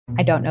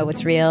I don't know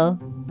what's real.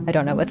 I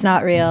don't know what's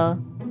not real.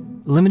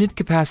 Limited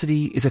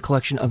Capacity is a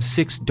collection of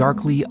 6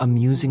 darkly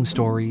amusing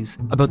stories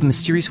about the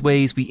mysterious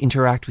ways we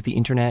interact with the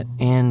internet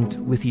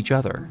and with each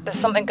other.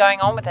 There's something going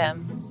on with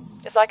him.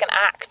 It's like an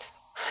act.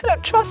 I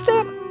don't trust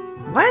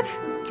him. What?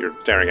 You're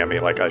staring at me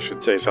like I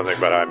should say something,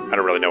 but I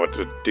don't really know what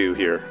to do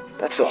here.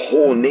 That's the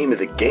whole name of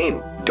the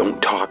game.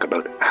 Don't talk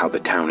about how the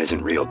town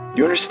isn't real.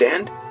 You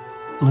understand?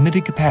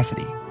 Limited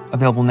Capacity.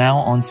 Available now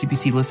on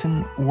CBC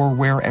Listen or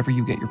wherever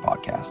you get your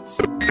podcasts.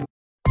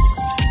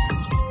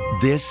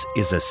 This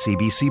is a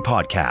CBC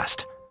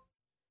podcast.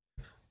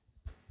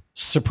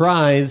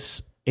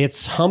 Surprise!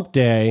 It's Hump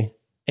Day,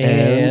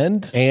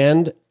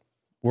 and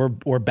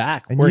we're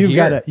back. And we're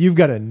you've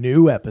got a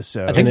new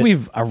episode. I think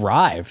we've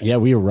arrived. Yeah,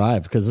 we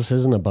arrived because this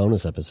isn't a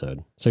bonus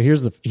episode. So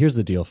here's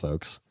the deal,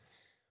 folks.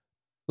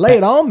 Lay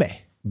it on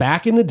me.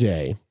 Back in the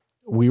day,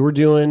 we were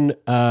doing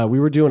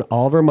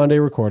all of our Monday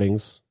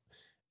recordings,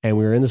 and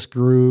we were in this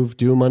groove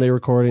doing Monday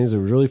recordings. It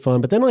was really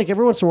fun. But then, like,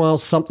 every once in a while,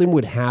 something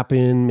would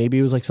happen. Maybe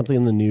it was like something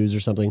in the news or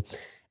something.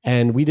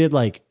 And we did,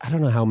 like, I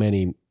don't know how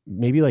many,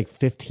 maybe like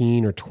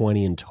 15 or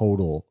 20 in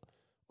total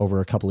over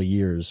a couple of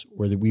years,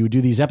 where we would do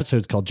these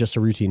episodes called Just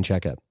a Routine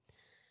Checkup.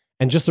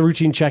 And Just the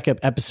Routine Checkup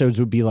episodes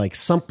would be like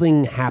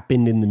something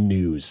happened in the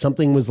news.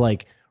 Something was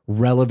like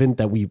relevant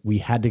that we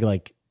had to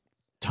like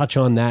touch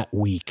on that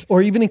week.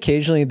 Or even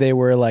occasionally they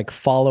were like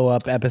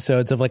follow-up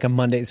episodes of like a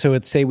Monday. So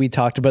it's say we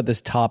talked about this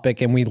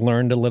topic and we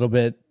learned a little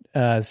bit,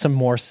 some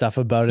more stuff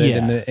about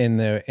it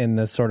in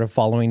the sort of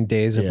following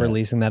days of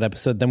releasing that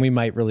episode. Then we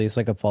might release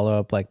like a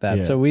follow-up like that.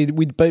 Yeah. So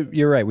but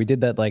you're right. We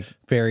did that like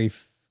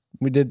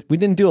we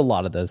didn't do a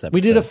lot of those episodes.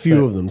 We did a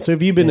few of them. So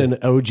if you've been an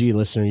OG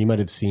listener, you might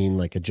have seen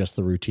like a Just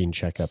the Routine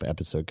Checkup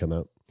episode come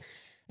out.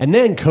 And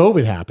then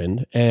COVID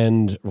happened,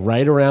 and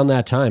right around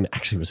that time,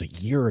 actually it was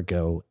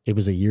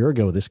a year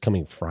ago this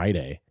coming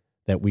Friday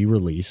that we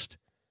released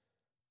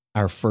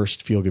our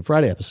first Feel Good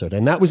Friday episode.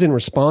 And that was in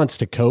response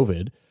to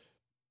COVID.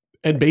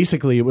 And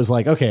basically it was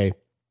like, okay,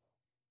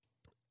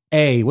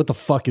 A, what the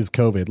fuck is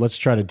COVID? Let's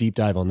try to deep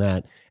dive on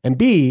that. And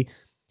B,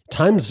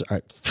 times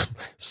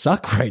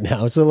suck right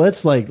now. So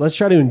let's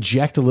try to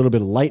inject a little bit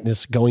of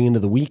lightness going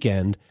into the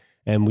weekend.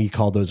 And we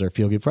called those our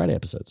Feel Good Friday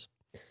episodes.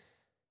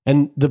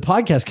 And the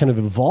podcast kind of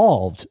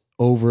evolved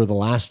over the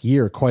last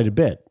year quite a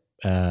bit.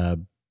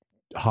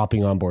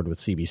 Hopping on board with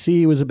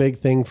CBC was a big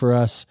thing for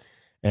us,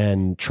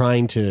 and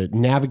trying to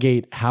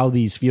navigate how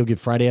these Feel Good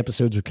Friday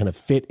episodes would kind of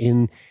fit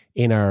in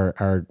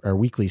our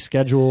weekly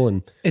schedule.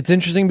 And it's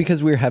interesting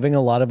because we were having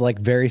a lot of like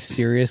very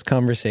serious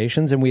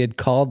conversations, and we had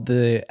called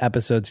the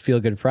episodes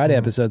Feel Good Friday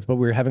episodes, but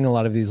we were having a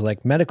lot of these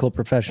like medical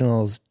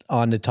professionals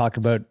on to talk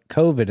about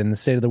COVID and the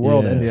state of the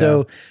world.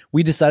 So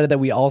we decided that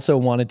we also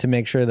wanted to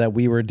make sure that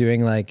we were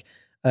doing like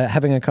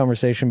having a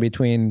conversation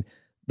between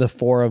the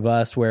four of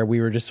us where we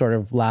were just sort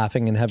of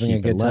laughing and having a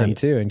good time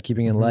too, and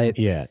keeping it light.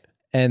 Yeah.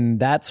 And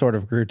that sort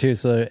of grew too.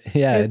 So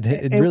yeah,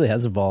 it really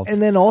has evolved.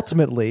 And then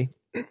ultimately,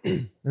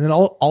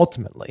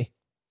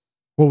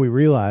 what we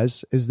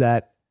realize is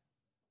that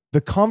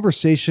the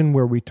conversation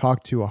where we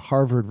talk to a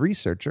Harvard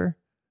researcher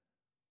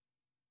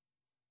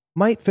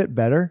might fit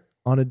better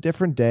on a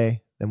different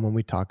day than when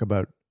we talk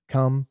about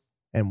cum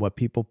and what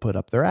people put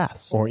up their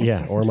ass. Or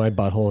my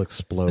butthole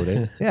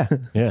exploding. Yeah.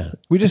 Yeah.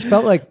 We just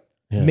felt like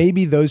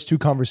maybe those two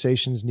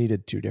conversations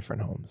needed two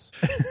different homes.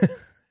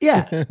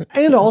 Yeah.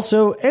 And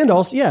also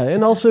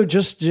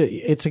just,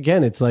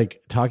 it's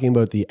like talking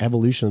about the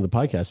evolution of the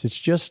podcast.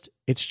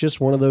 It's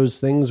just one of those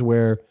things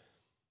where,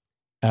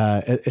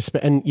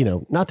 and you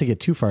know, not to get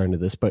too far into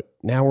this, but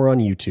now we're on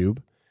YouTube,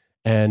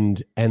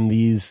 and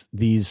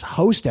these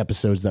host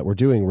episodes that we're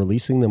doing,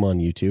 releasing them on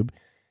YouTube,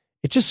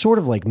 it just sort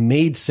of like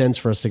made sense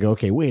for us to go,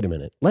 okay, wait a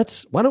minute.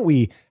 Why don't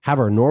we have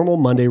our normal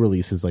Monday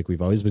releases like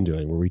we've always been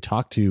doing, where we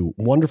talk to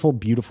wonderful,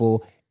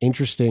 beautiful,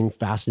 interesting,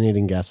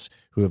 fascinating guests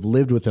who have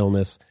lived with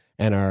illness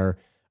and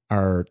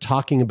are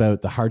talking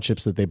about the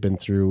hardships that they've been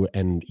through,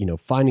 and, you know,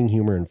 finding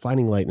humor and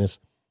finding lightness.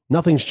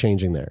 Nothing's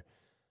changing there.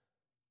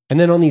 And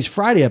then on these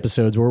Friday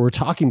episodes where we're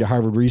talking to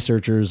Harvard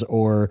researchers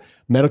or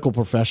medical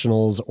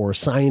professionals or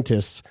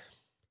scientists,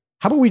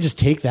 how about we just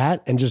take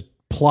that and just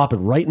plop it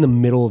right in the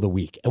middle of the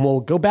week, and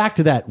we'll go back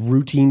to that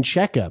routine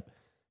checkup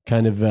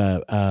kind of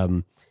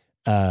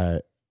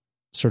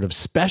sort of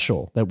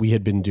special that we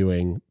had been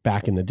doing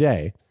back in the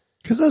day.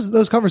 Because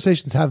those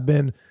conversations have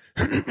been,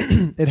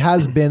 it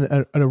has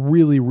been a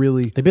really,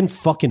 really, they've been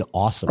fucking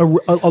awesome.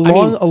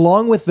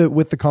 Along with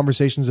the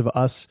conversations of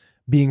us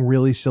being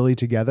really silly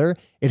together,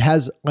 it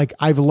has, like,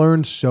 I've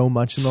learned so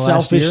much in the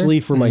last year. Selfishly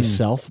for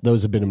myself,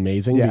 those have been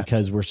amazing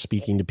because we're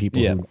speaking to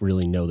people who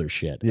really know their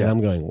shit. Yeah. And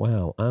I'm going,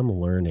 wow, I'm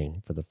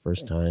learning for the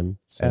first time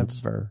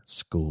since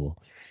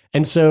school.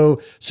 And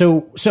so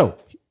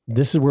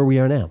this is where we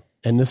are now.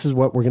 And this is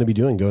what we're going to be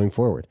doing going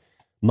forward.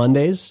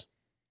 Mondays,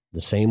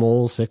 the same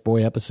old Sick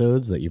Boy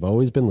episodes that you've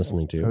always been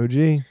listening to.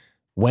 OG.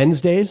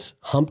 Wednesdays,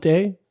 Hump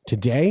Day.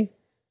 Today,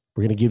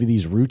 we're going to give you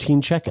these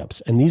routine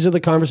checkups. And these are the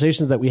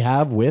conversations that we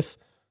have with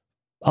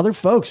other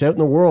folks out in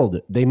the world.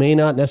 They may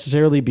not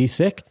necessarily be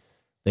sick.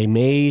 They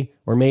may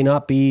or may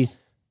not be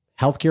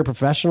healthcare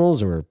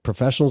professionals or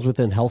professionals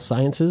within health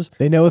sciences.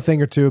 They know a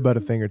thing or two about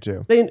a thing or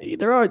two.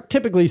 There are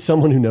typically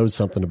someone who knows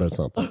something about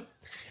something.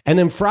 And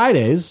then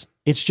Fridays,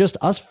 it's just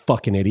us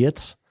fucking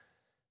idiots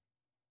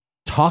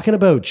talking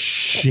about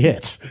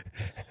shit.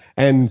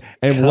 And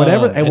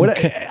whatever and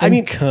what I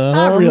mean,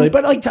 not really,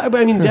 but like I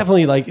mean,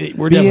 definitely like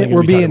we're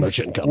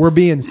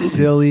being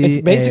silly.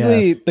 It's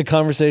basically the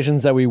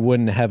conversations that we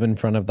wouldn't have in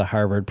front of the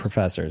Harvard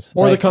professors,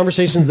 or the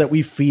conversations that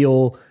we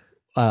feel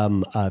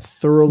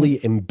thoroughly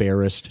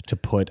embarrassed to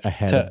put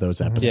ahead of those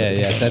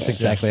episodes. Yeah, that's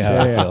exactly how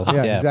I feel.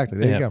 Yeah, exactly.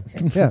 There you go.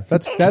 Yeah,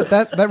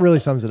 that really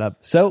sums it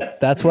up. So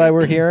that's why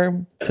we're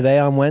here today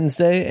on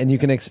Wednesday, and you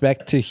can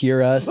expect to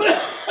hear us.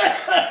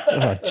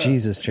 Oh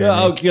Jesus, Jeremy!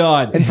 Oh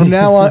God! And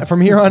from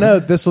here on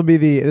out, this will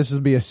be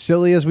as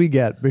silly as we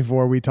get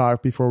before we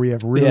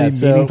have really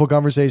meaningful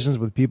conversations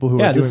with people who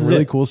are doing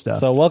really cool stuff.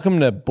 So welcome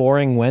to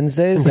Boring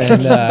Wednesdays,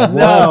 and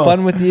we'll have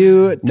fun with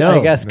you. I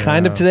guess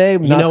kind of today,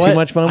 not too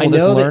much fun. We'll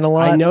just learn a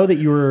lot. I know that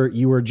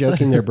you were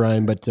joking there,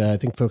 Brian, but I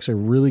think folks are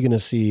really going to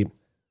see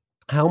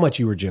how much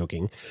you were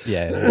joking.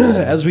 Yeah.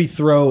 As we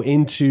throw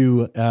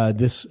into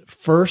this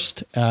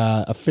first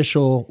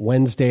official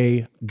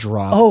Wednesday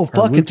drop. Oh,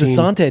 fuck. It's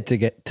Asante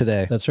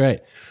today. That's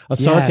right.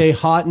 Asante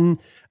Haughton,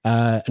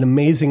 an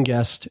amazing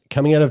guest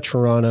coming out of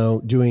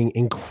Toronto, doing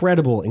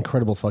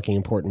incredible fucking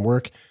important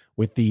work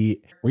with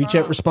the Reach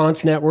Out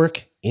Response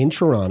Network in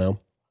Toronto.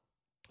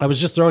 I was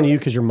just throwing to you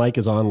because your mic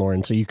is on,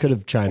 Lauren, so you could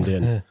have chimed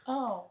in.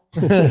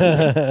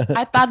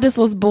 I thought this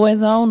was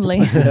boys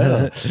only.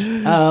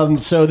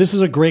 So this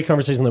is a great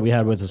conversation that we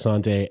had with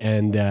Asante,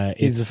 and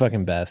he's the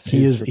fucking best.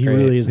 He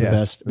really is the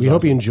best. We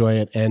hope you enjoy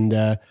it,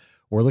 and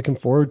we're looking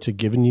forward to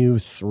giving you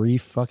 3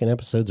 fucking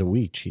episodes a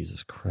week.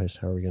 Jesus Christ,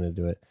 how are we going to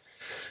do it?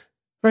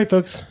 All right,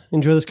 folks,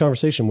 enjoy this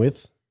conversation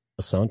with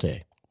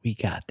Asante. We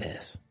got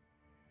this.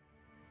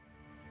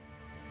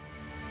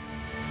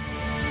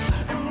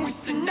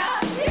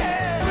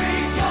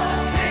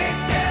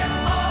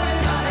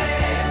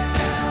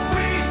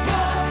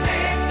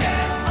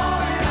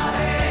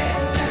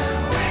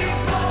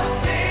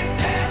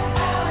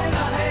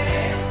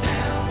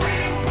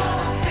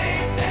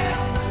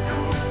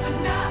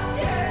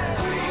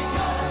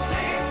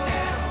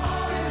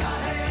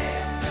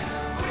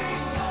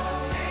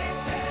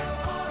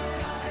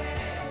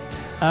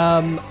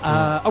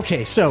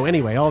 Okay, so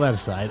anyway, all that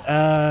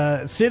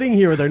aside, sitting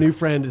here with our new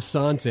friend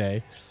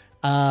Asante,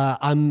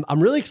 I'm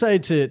really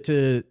excited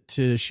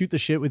to shoot the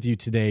shit with you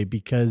today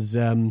because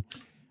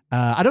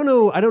I don't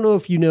know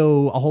if you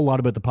know a whole lot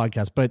about the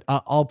podcast, but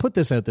I'll put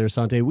this out there,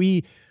 Asante.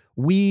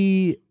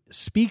 We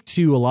speak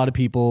to a lot of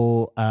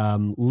people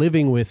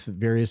living with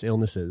various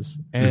illnesses,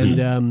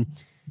 and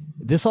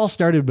this all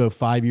started about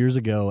 5 years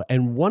ago.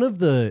 And one of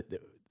the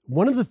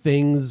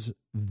things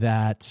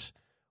that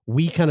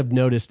we kind of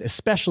noticed,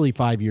 especially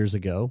 5 years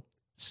ago,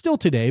 still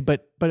today,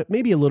 but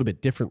maybe a little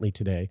bit differently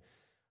today.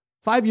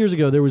 5 years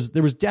ago, there was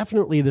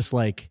definitely this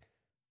like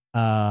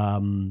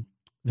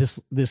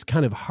this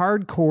kind of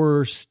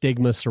hardcore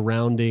stigma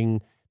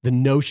surrounding the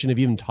notion of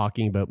even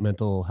talking about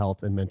mental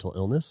health and mental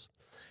illness.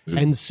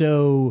 And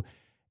so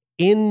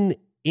in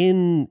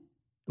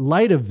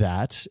light of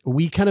that,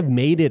 we kind of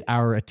made it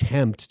our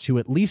attempt to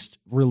at least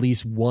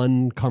release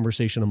one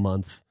conversation a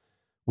month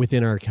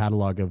within our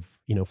catalog of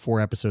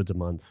 4 episodes a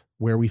month,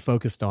 where we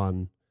focused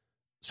on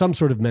some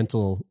sort of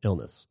mental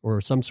illness or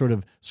some sort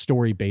of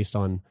story based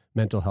on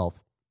mental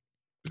health.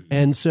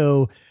 And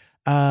so,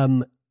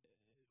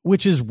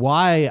 which is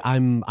why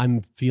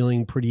I'm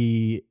feeling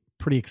pretty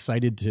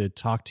excited to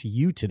talk to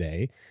you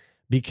today,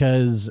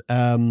 because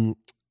I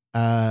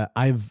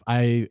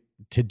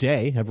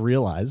today have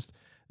realized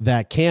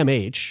that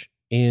CAMH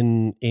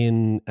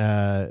in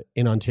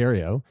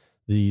Ontario,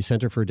 the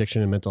Center for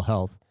Addiction and Mental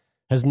Health,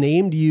 has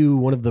named you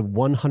one of the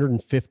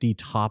 150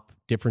 top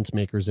difference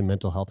makers in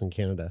mental health in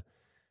Canada.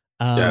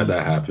 Yeah,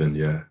 that happened.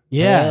 Yeah.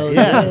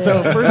 Yeah.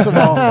 So first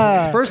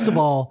of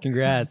all,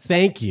 congrats.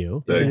 Thank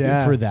you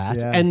for that.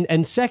 Yeah.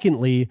 And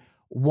secondly,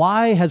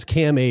 why has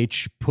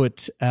CAMH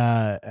put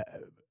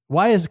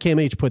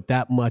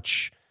that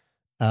much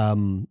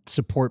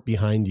support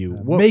behind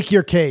you? Make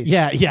your case.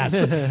 Yeah.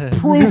 So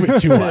prove it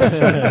to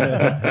us.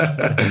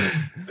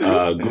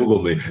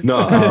 Google me.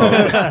 No,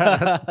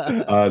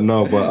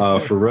 but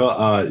for real,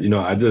 I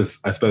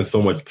spent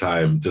so much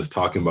time just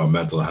talking about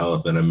mental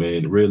health, and I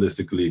mean,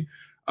 realistically,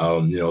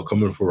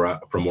 coming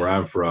from where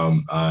I'm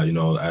from,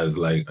 as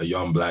like a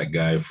young Black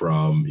guy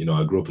from,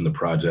 I grew up in the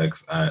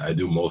projects. I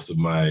do most of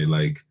my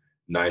like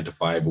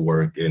 9-to-5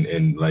 work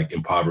in like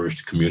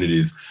impoverished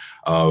communities.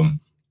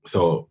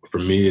 So for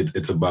me,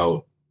 it's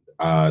about,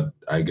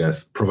 I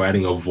guess,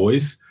 providing a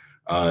voice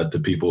to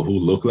people who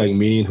look like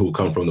me and who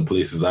come from the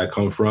places I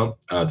come from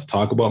to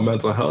talk about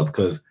mental health.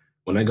 Because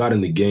when I got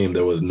in the game,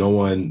 there was no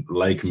one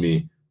like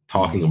me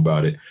talking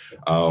about it.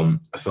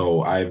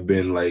 So I've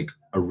been like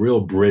a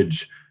real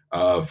bridge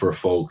for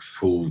folks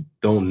who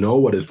don't know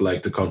what it's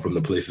like to come from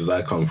the places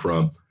I come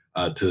from,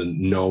 to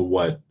know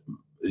what,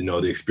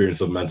 the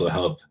experience of mental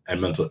health and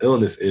mental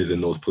illness is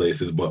in those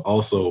places, but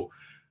also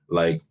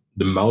like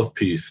the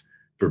mouthpiece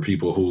for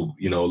people who,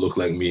 look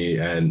like me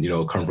and,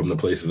 come from the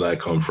places I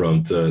come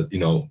from to,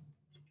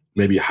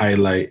 maybe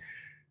highlight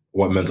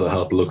what mental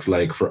health looks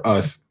like for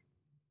us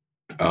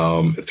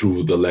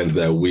through the lens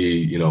that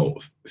we,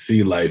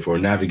 see life or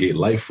navigate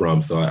life from.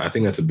 So I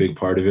think that's a big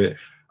part of it.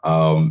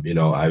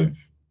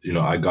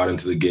 I got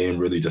into the game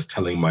really just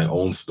telling my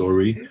own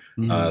story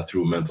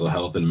through mental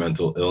health and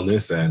mental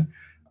illness. And,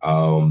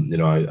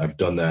 I've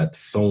done that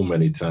so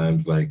many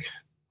times, like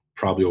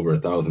probably over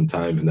 1,000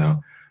 times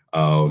now.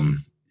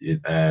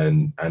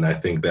 And I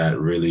think that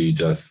really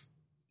just,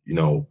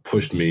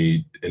 pushed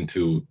me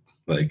into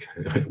like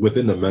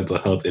within the mental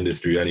health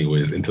industry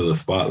anyways, into the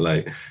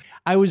spotlight.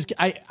 I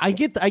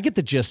get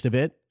the gist of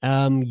it.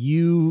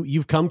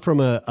 You've come from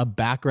a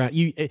background.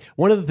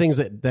 One of the things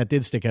that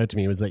did stick out to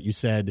me was that you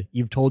said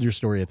you've told your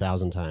story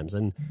 1,000 times,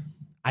 and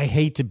I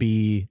hate to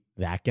be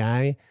that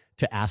guy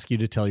to ask you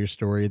to tell your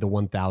story the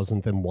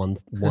 1,001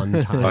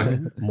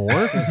 time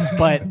more,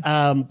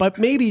 but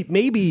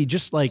maybe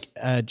just like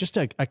just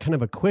a kind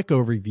of a quick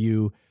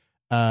overview,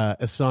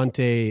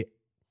 Asante.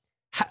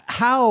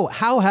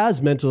 How has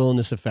mental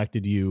illness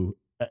affected you,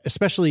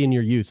 especially in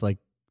your youth, like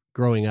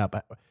growing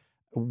up?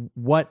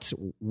 What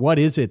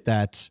is it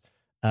that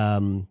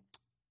kind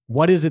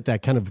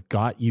of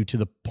got you to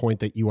the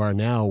point that you are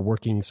now,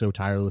 working so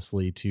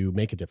tirelessly to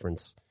make a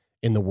difference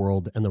in the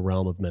world and the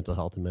realm of mental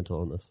health and mental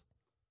illness?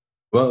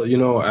 Well,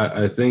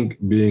 I think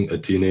being a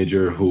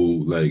teenager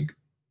who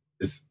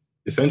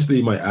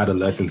essentially my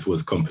adolescence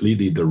was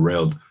completely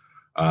derailed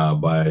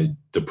by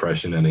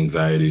depression and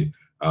anxiety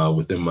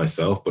within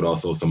myself, but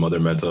also some other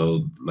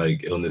mental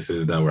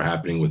illnesses that were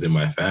happening within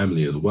my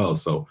family as well.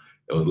 So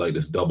it was like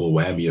this double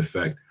whammy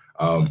effect.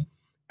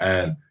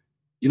 And,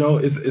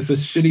 it's a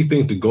shitty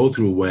thing to go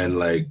through when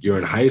you're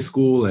in high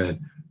school and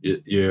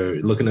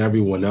you're looking at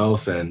everyone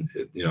else and,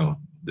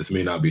 this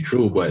may not be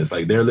true, but it's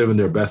like they're living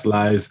their best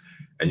lives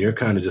and you're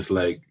kind of just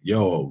like,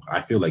 yo,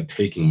 I feel like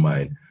taking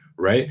mine.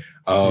 Right.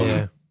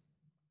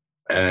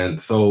 And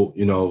so,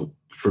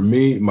 for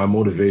me, my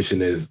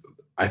motivation is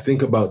I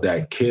think about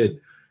that kid,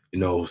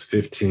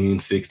 15,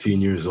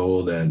 16 years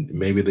old, and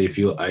maybe they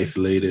feel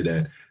isolated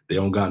and they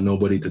don't got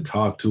nobody to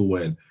talk to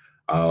when,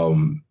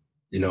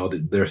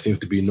 there seems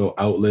to be no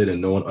outlet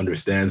and no one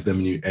understands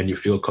them and you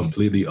feel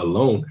completely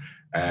alone.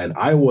 And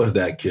I was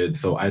that kid.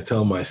 So I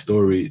tell my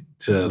story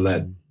to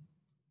let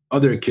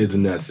other kids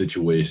in that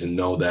situation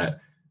know that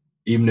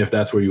even if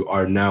that's where you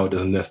are now, it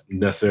doesn't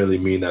necessarily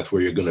mean that's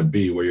where you're going to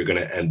be, where you're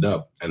going to end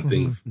up, and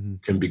things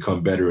can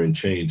become better and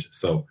change.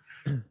 So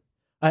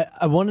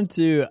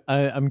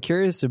I'm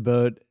curious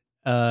about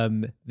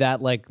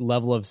that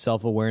level of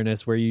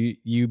self-awareness where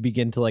you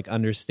begin to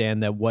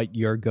understand that what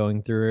you're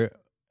going through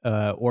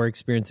or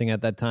experiencing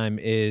at that time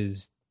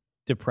is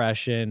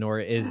depression or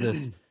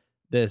is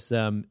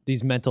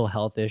these mental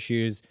health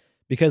issues,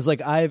 because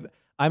I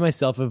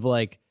myself have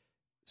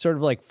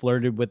sort of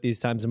flirted with these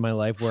times in my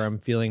life where I'm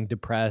feeling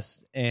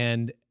depressed,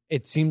 and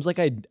it seems like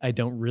I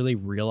don't really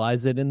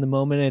realize it in the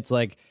moment. It's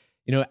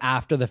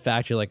after the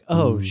fact, you're like,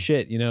 oh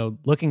shit,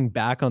 looking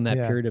back on that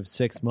period of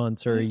 6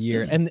 months or a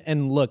year.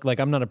 And look,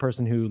 I'm not a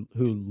person who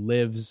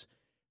lives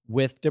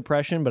with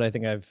depression, but I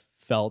think I've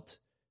felt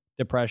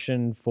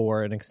depression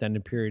for an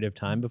extended period of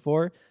time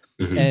before.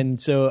 And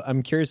so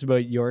I'm curious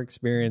about your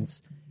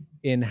experience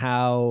in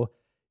how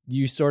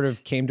you sort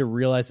of came to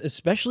realize,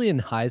 especially in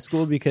high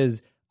school,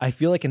 because I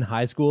feel like in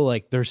high school,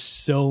 there's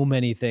so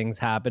many things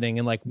happening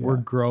and we're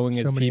growing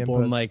as people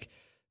inputs.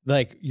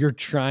 And you're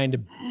trying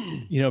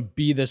to,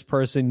 be this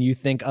person you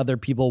think other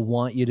people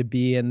want you to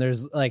be. And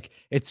there's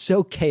it's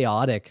so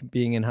chaotic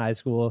being in high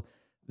school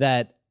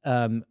that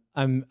I'm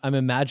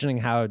imagining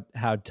how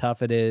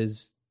tough it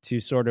is to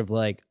sort of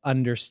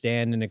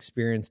understand and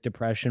experience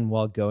depression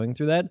while going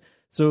through that.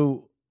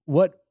 So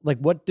what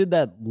did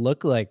that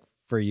look like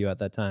for you at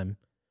that time?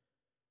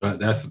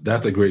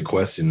 That's a great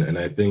question. And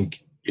I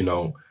think,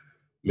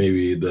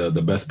 maybe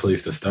the best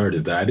place to start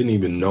is that I didn't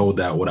even know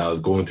that what I was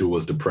going through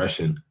was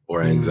depression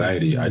or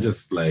anxiety. I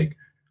just I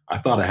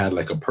thought I had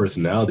a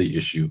personality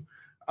issue.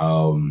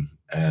 And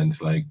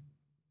it's I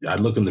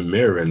look in the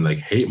mirror and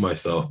hate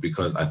myself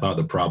because I thought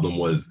the problem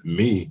was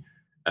me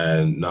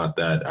and not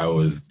that I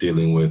was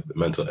dealing with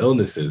mental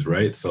illnesses.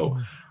 Right. So,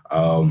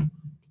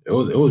 it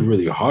was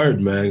really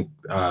hard, man.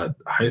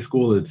 High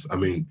school,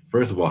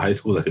 first of all, high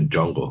school is like a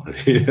jungle.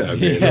 In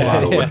a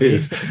lot of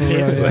ways.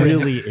 It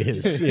really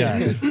is. Yeah.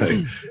 It's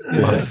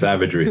a lot of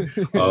savagery.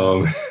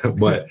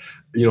 But,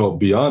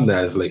 beyond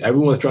that, it's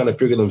everyone's trying to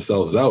figure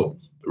themselves out,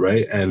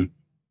 right? And,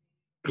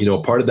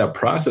 part of that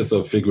process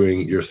of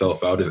figuring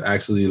yourself out is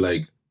actually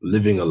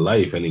living a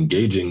life and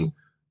engaging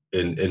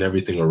in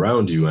everything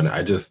around you. And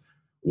I just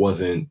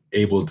wasn't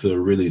able to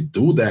really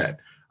do that.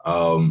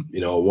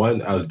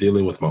 One, I was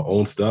dealing with my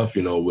own stuff,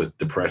 with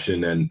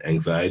depression and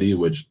anxiety,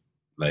 which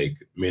made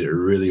it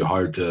really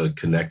hard to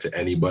connect to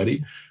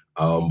anybody.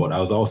 But I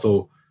was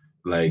also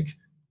in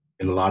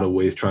a lot of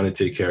ways trying to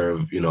take care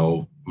of,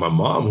 my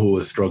mom, who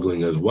was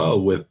struggling as well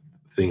with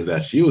things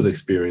that she was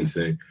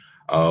experiencing.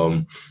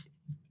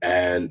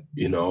 And,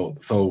 you know,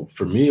 so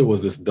for me, it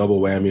was this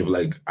double whammy of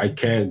like, I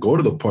can't go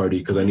to the party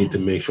because I need to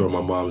make sure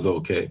my mom's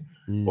okay.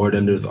 Or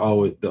then there's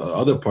always the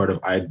other part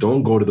of I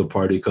don't go to the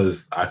party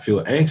because I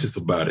feel anxious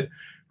about it,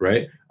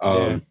 right?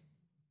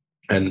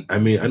 And I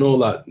mean, I know a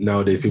lot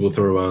nowadays people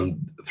throw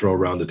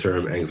around the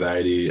term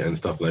anxiety and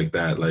stuff like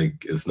that.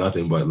 Like it's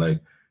nothing but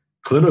like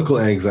clinical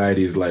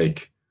anxiety is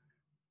like,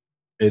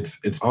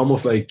 it's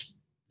almost like,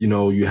 you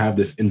know, you have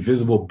this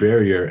invisible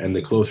barrier and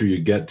the closer you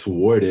get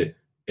toward it,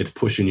 it's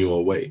pushing you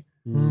away.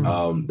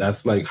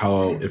 That's like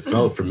how it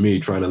felt for me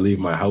trying to leave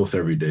my house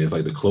every day. It's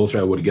like the closer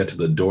I would get to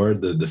the door,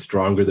 the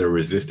stronger the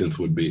resistance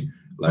would be.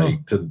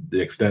 Like to the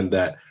extent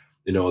that,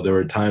 you know, there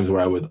were times where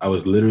I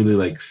was literally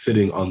like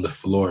sitting on the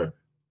floor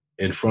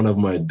in front of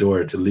my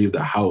door to leave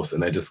the house,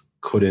 and I just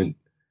couldn't,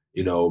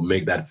 you know,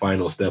 make that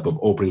final step of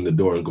opening the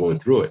door and going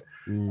through it.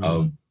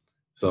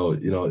 So,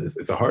 you know,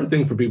 it's a hard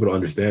thing for people to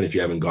understand if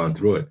you haven't gone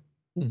through it.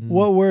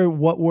 What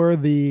were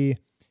the,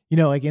 you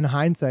know, like in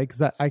hindsight,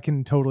 because I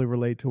can totally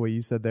relate to what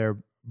you said there,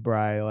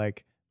 Bri.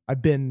 Like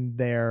I've been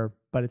there,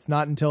 but it's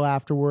not until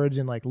afterwards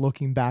and like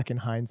looking back in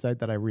hindsight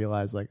that I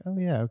realized like, oh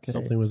yeah, okay,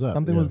 something was up.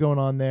 Something was going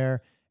on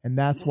there. And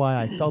that's why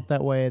I felt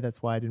that way.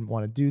 That's why I didn't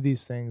want to do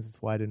these things.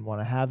 That's why I didn't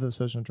want to have those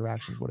social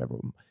interactions, whatever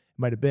it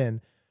might have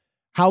been.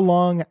 How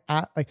long,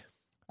 I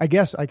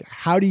guess, like,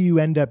 how do you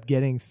end up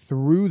getting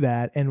through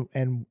that?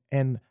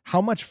 And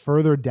how much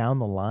further down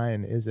the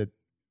line is it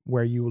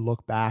where you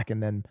look back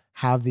and then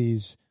have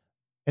these,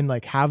 and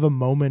like have a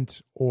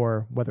moment,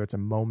 or whether it's a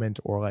moment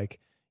or like,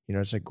 you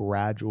know, it's a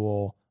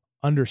gradual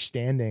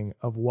understanding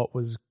of what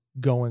was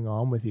going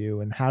on with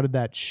you, and how did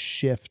that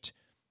shift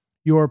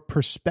your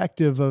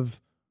perspective of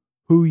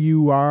who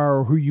you are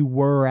or who you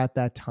were at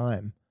that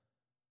time?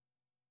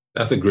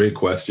 That's a great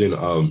question.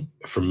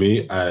 For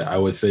me, I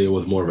would say it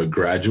was more of a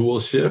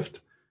gradual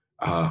shift,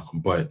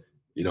 but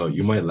you know,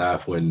 you might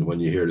laugh when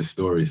you hear the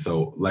story.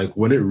 So like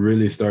when it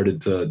really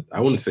started to,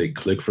 I wouldn't say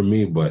click for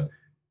me, but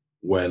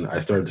when I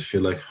started to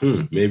feel like,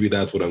 maybe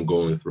that's what I'm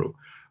going through.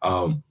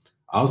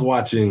 I was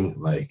watching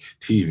like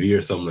TV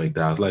or something like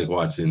that. I was like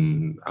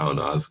watching, I don't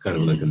know, I was kind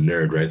of like a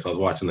nerd, right? So I was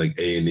watching like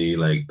A&E,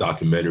 like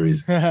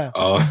documentaries,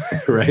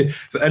 right?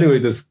 So anyway,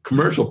 this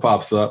commercial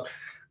pops up,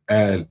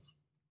 and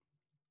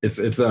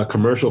it's a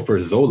commercial for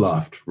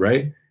Zoloft,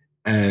 right?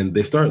 And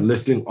they start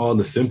listing all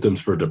the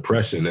symptoms for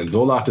depression. And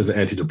Zoloft is an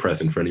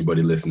antidepressant for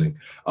anybody listening.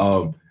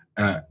 And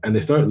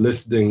they start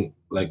listing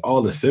like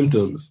all the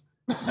symptoms,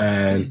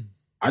 and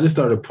I just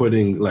started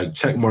putting like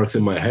check marks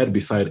in my head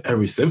beside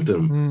every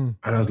symptom.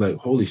 And I was like,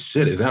 holy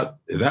shit, is that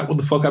what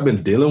the fuck I've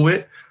been dealing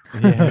with?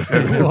 Isn't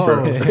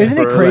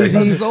it crazy?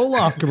 Like,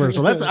 Zoloft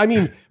commercial.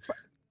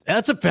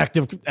 That's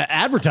effective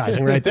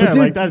advertising right there. Dude,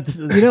 like that,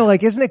 you know,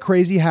 like, isn't it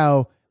crazy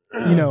how,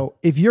 you know,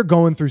 if you're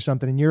going through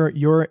something and you're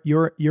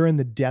in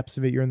the depths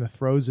of it, you're in the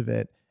throes of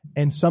it,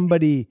 and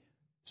somebody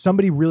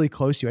really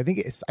close to you, I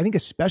think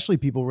especially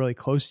people really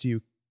close to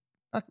you,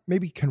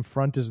 maybe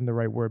confront isn't the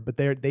right word, but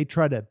they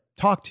try to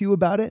talk to you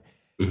about it.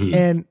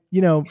 And,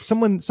 you know,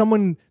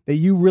 someone that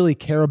you really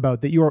care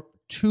about, that you're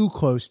too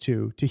close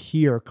to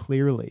hear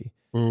clearly,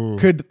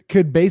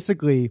 could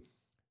basically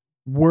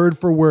word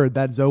for word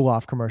that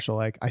Zoloft commercial,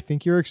 like, I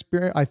think you're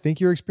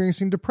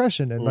experiencing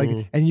depression, and like,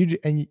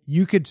 and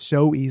you could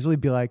so easily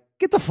be like,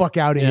 get the fuck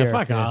out of here,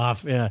 fuck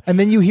off, and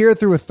then you hear it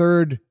through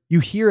you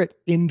hear it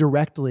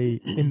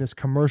indirectly in this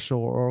commercial,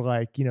 or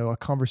like, you know, a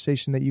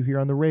conversation that you hear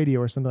on the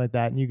radio or something like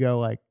that, and you go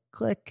like,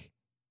 click,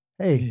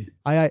 hey,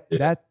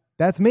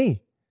 that's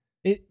me.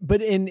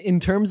 But in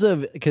terms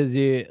of, because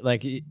you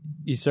like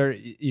you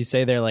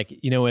say there, like,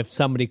 you know, if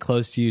somebody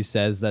close to you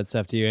says that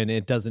stuff to you and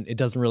it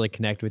doesn't really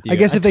connect with you, I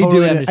guess if they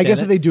do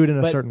it in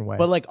a certain way.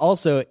 But like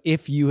also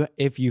if you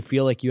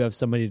feel like you have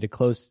somebody to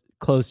close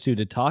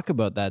to talk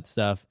about that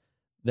stuff,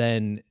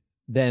 then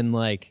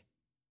like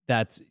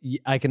that's,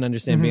 I can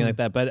understand being like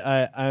that. But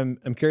I'm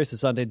curious,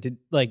 Asante, did,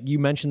 like, you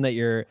mentioned that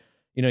your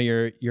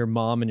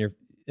mom and your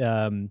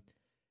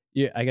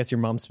I guess your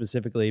mom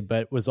specifically,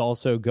 but was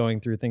also going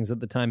through things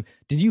at the time.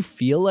 Did you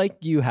feel like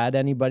you had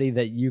anybody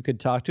that you could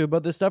talk to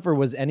about this stuff, or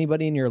was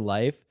anybody in your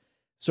life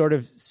sort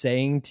of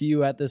saying to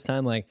you at this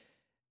time, like,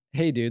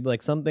 hey dude,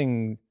 like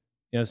something,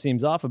 you know,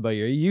 seems off about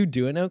you. Are you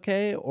doing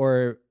okay?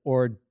 Or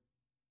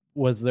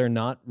was there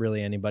not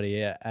really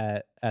anybody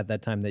at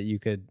that time that you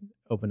could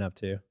open up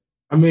to?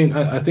 I mean,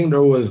 I think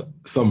there was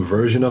some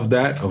version of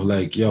that, of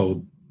like,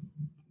 yo,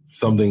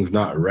 something's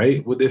not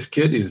right with this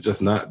kid. He's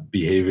just not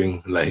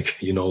behaving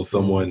like, you know,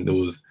 someone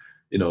who's,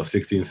 you know,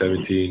 16,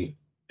 17,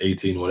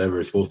 18, whatever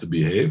is supposed to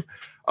behave.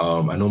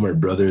 I know my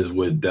brothers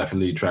would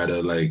definitely try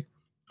to like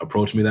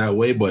approach me that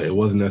way, but it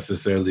wasn't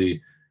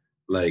necessarily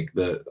like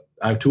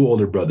I have two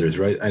older brothers,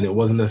 right? And it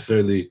wasn't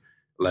necessarily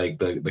like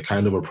the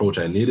kind of approach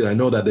I needed. I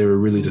know that they were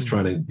really just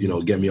trying to, you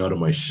know, get me out of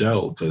my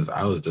shell, because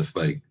I was just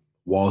like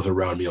walls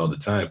around me all the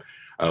time,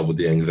 with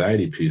the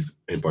anxiety piece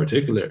in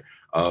particular.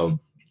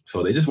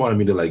 So they just wanted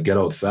me to like get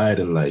outside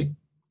and like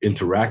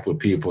interact with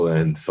people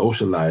and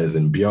socialize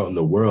and be out in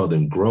the world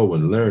and grow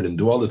and learn and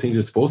do all the things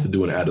you're supposed to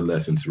do in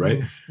adolescence,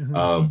 right?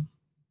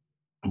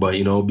 But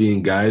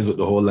being guys with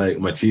the whole like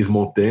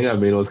machismo thing, I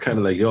mean, it was kind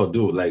of like, yo,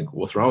 dude, like,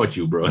 what's wrong with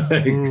you, bro?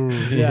 Like,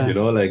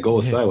 like, go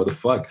aside. What the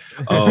fuck?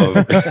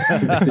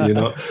 And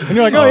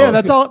you're like, oh yeah,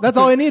 that's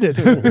all I needed.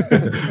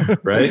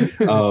 Right.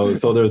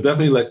 So there's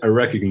definitely like a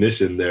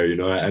recognition there,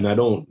 and I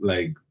don't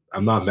like,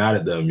 I'm not mad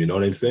at them, you know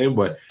what I'm saying?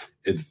 But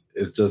it's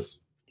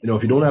just,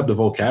 if you don't have the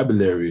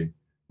vocabulary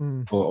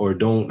or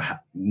don't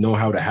know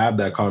how to have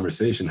that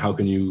conversation, how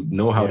can you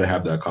know how to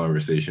have that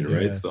conversation,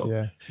 right?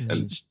 So,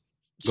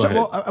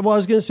 I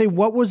was going to say,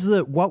 what was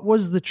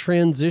the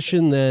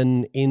transition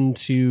then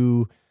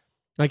into,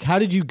 like, how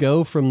did you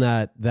go from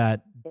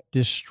that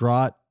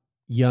distraught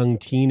young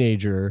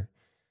teenager,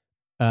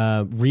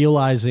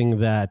 realizing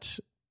that,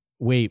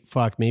 wait,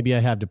 fuck, maybe I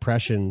have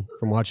depression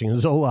from watching a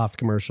Zoloft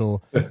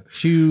commercial,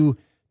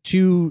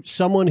 to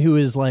someone who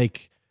is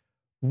like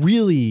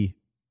really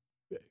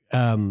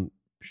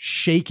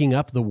shaking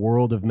up the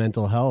world of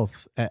mental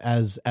health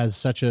as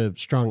such a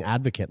strong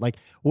advocate? Like,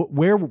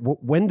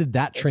 when did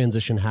that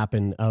transition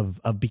happen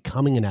of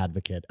becoming an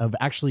advocate, of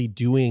actually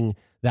doing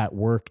that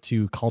work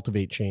to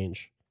cultivate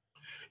change?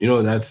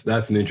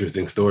 That's an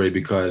interesting story,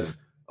 because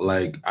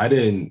like, I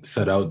didn't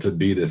set out to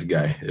be this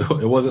guy.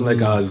 It wasn't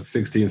like I was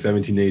 16,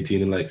 17,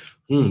 18 and like,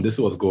 this is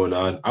what's going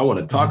on. I want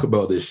to talk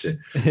about this shit.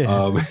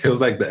 It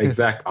was like the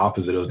exact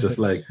opposite. It was just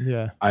like,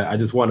 I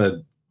just want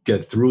to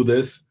get through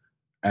this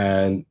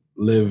and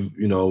live,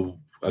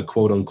 a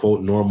quote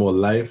unquote normal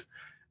life,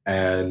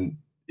 and,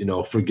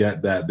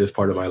 forget that this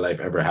part of my life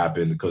ever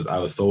happened, because I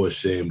was so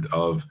ashamed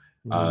of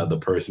the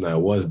person I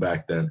was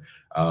back then.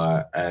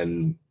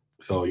 And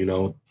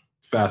so,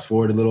 fast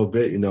forward a little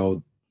bit,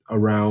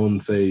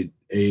 around say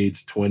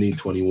age 20,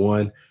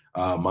 21,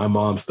 my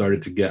mom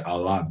started to get a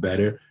lot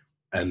better.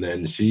 And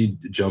then she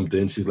jumped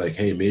in. She's like,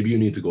 hey, maybe you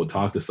need to go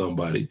talk to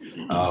somebody.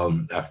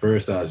 At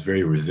first I was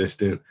very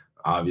resistant,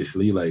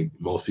 obviously, like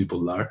most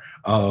people are.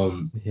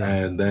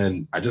 And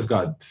then I just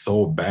got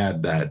so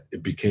bad that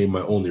it became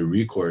my only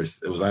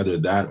recourse. It was either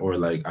that or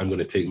like, I'm going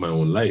to take my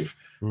own life.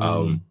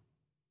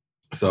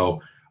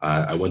 So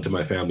I went to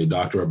my family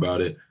doctor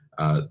about it,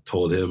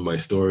 told him my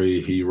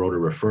story. He wrote a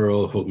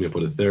referral, hooked me up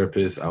with a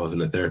therapist. I was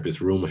in a therapist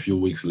room a few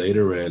weeks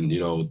later, and,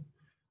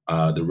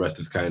 the rest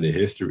is kind of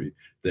history.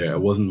 There,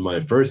 it wasn't my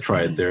first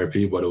try at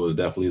therapy, but it was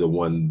definitely the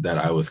one that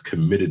I was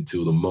committed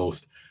to the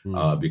most,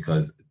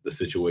 because the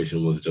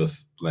situation was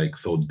just like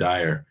so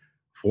dire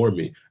for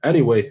me.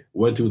 Anyway,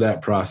 went through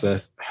that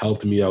process,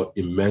 helped me out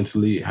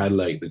immensely, had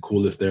like the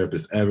coolest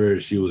therapist ever.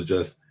 She was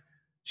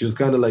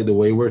kind of like the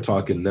way we're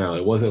talking now.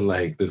 It wasn't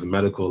like this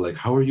medical, like,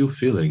 how are you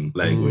feeling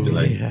language.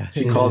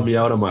 She called me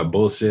out on my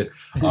bullshit.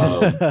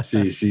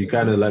 She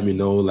kind of let me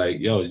know, like,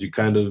 yo, you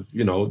kind of,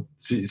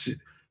 she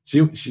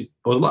it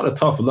was a lot of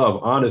tough love,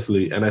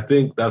 honestly. And I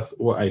think that's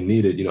what I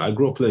needed. I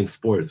grew up playing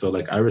sports, so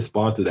like I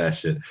respond to that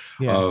shit.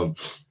 So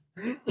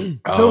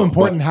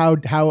important,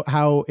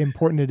 how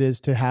important it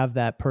is to have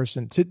that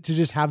person, to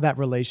just have that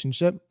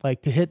relationship,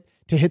 like to hit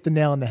the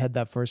nail on the head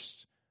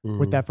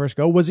with that first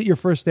go. Was it your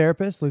first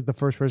therapist, like the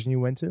first person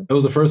you went to? It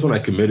was the first one I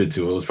committed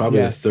to. It was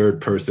probably the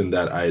third person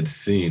that I had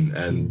seen.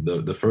 And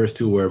the first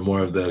two were more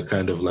of the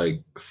kind of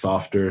like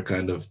softer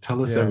kind of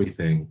tell us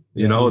everything,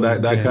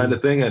 that kind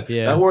of thing. And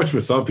that works for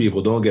some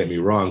people, don't get me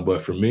wrong.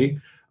 But for me,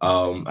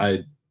 I'm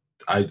a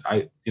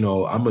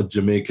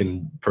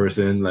Jamaican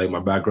person, like my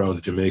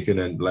background's Jamaican,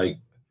 and like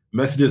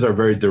messages are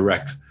very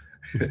direct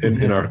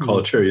in our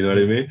culture, you know what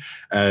I mean?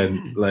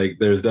 And like,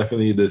 there's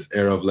definitely this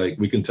air of like,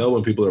 we can tell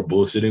when people are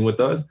bullshitting with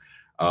us,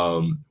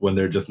 when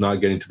they're just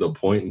not getting to the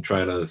point and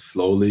trying to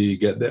slowly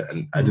get there.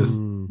 And I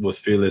just was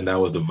feeling that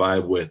was the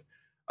vibe with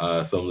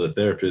some of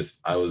the therapists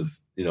I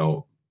was,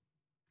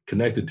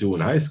 connected to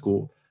in high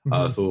school.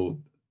 So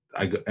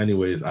I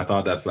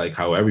thought that's like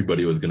how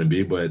everybody was going to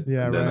be. But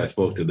then I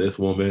spoke to this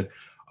woman.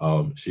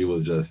 She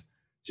was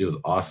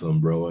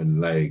awesome, bro. And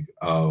like,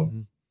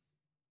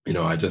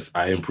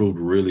 I improved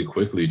really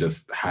quickly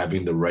just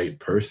having the right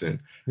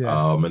person.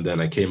 And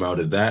then I came out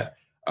of that.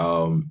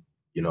 I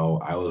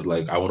was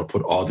like, I want to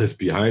put all this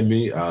behind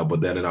me.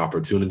 But then an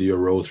opportunity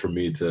arose for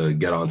me to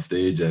get on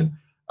stage and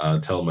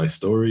tell my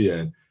story.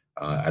 And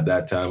at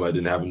that time, I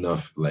didn't have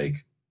enough like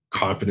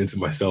confidence in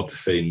myself to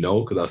say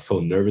no, because I was so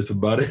nervous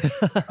about it.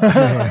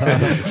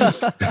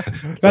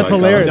 That's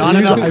hilarious. Not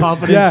enough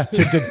confidence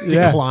to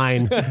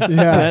decline.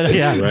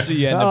 Right. So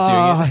you end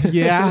up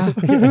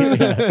doing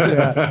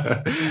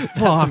it.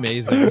 That's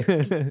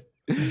amazing.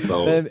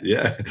 So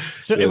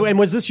So and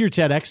was this your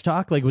TEDx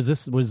talk? Like, was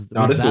this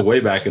is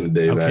way back in the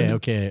day, man.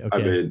 Okay. I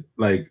mean,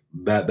 like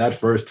that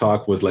first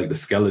talk was like the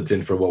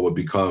skeleton for what would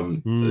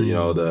become,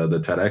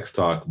 the TEDx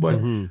talk. But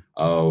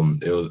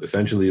it was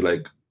essentially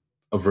like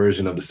a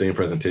version of the same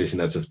presentation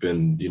that's just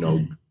been,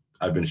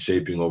 I've been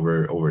shaping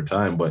over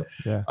time. But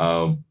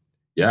I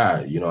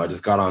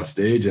just got on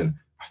stage and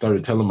I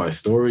started telling my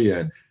story,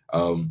 and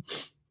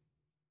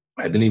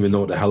I didn't even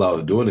know what the hell I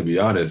was doing, to be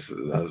honest.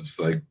 I was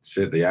just like,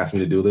 shit, they asked me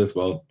to do this.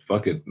 Well,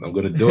 fuck it. I'm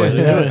going to do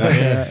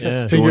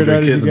it.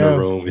 200 kids in the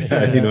room. You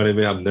know what I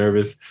mean? I'm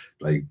nervous,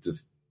 like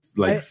just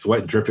like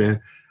sweat dripping.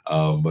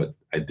 But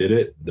I did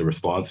it. The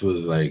response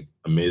was like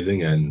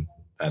amazing, and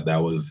that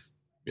was,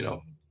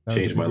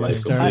 changed my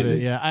life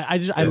completely.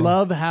 I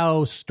love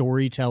how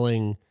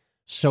storytelling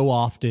so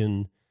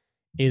often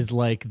is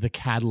like the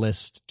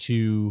catalyst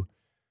to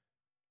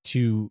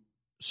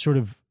sort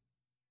of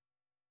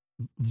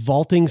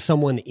vaulting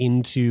someone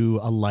into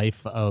a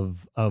life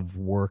of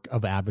work,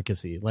 of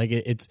advocacy. Like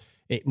it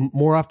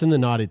more often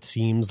than not, it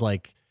seems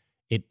like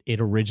it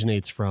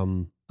originates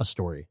from a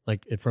story,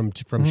 like from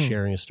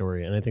sharing a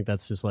story. And I think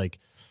that's just like,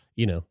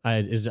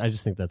 I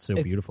just think that's so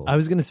beautiful. I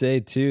was going to say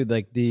too,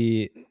 like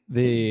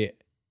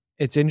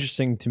it's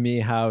interesting to me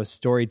how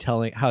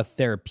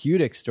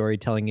therapeutic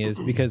storytelling is,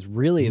 because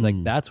really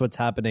like that's what's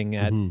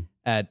happening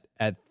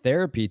at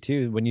therapy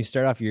too. When you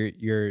start off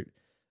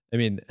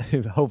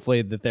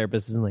hopefully the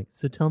therapist isn't like,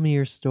 so tell me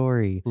your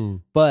story.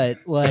 But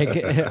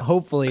like,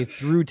 hopefully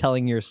through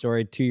telling your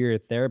story to your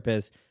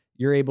therapist,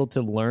 you're able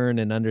to learn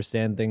and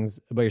understand things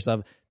about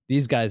yourself.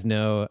 These guys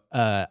know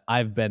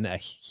I've been a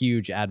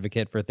huge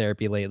advocate for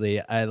therapy lately.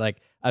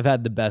 I've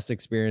had the best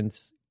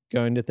experience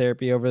going to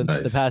therapy over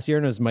the past year,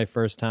 and it was my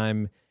first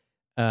time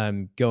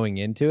going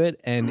into it.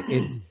 And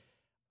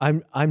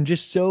I'm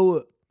just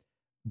so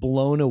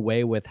blown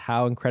away with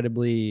how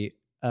incredibly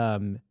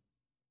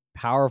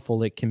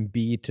powerful it can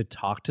be to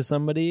talk to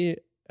somebody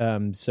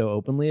so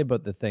openly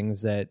about the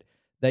things that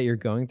you're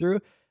going through.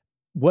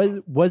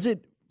 Was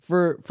it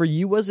for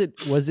you? Was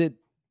it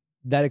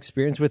that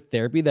experience with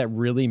therapy that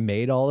really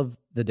made all of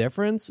the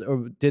difference,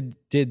 or did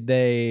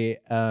they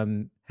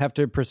have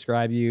to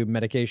prescribe you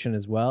medication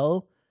as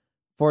well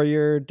for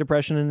your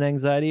depression and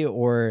anxiety,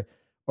 or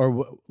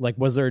like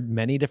was there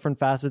many different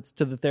facets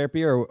to the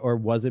therapy, or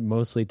was it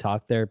mostly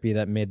talk therapy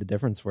that made the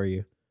difference for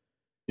you?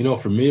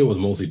 For me, it was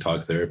mostly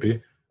talk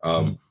therapy.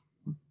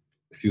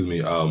 Excuse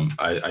me.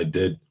 I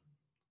did,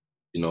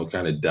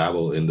 kind of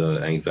dabble in the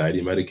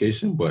anxiety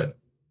medication, but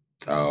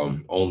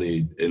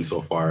only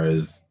insofar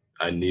as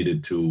I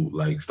needed to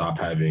like stop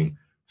having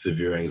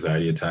severe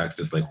anxiety attacks,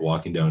 just like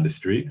walking down the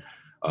street.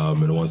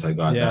 And once I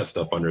got that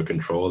stuff under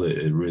control,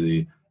 it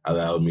really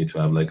allowed me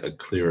to have like a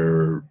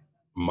clearer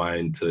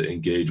mind to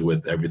engage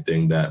with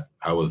everything that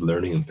I was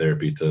learning in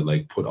therapy, to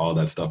like put all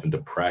that stuff into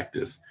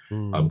practice.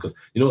 Because,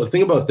 the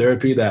thing about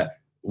therapy that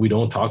we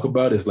don't talk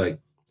about is like,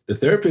 the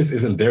therapist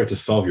isn't there to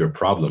solve your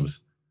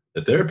problems.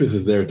 The therapist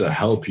is there to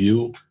help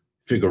you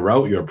figure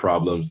out your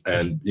problems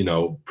and,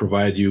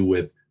 provide you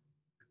with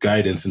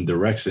guidance and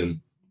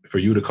direction for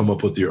you to come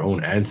up with your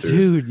own answers.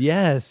 Dude,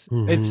 yes.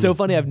 It's so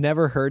funny. I've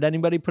never heard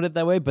anybody put it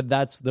that way, but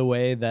that's the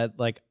way that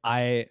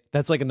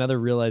that's like another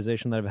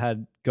realization that I've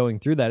had going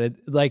through that.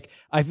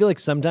 I feel like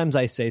sometimes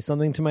I say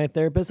something to my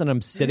therapist and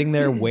I'm sitting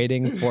there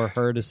waiting for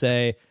her to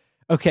say,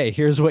 okay,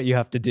 here's what you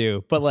have to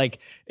do. But like,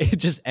 it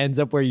just ends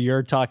up where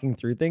you're talking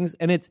through things.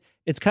 And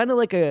it's kind of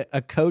like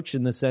a coach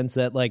in the sense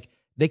that like,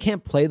 they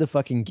can't play the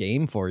fucking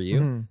game for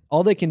you.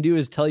 All they can do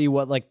is tell you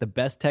what like the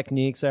best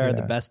techniques are,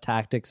 the best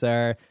tactics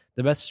are,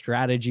 the best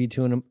strategy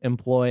to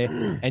employ,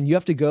 and you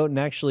have to go out and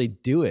actually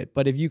do it.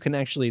 But if you can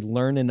actually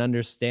learn and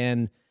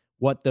understand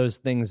what those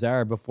things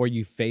are before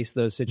you face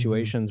those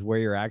situations where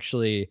you're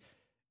actually,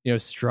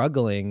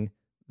 struggling,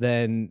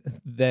 then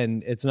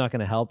it's not going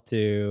to help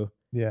to.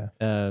 Yeah.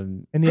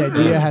 And the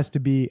idea has to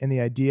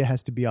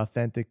be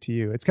authentic to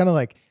you. It's kind of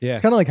like,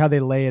 it's kind of like how they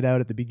lay it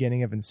out at the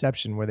beginning of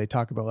Inception, where they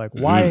talk about like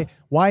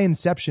why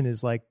Inception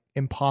is like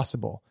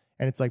impossible.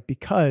 And it's like,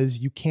 because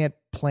you can't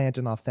plant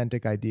an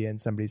authentic idea in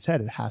somebody's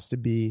head. It has to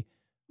be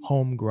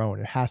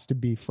homegrown. It has to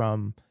be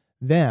from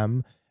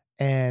them.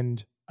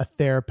 And a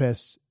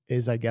therapist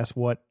is, I guess,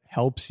 what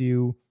helps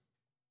you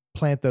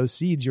plant those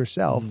seeds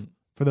yourself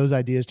for those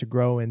ideas to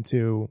grow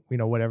into,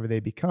 whatever they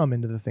become,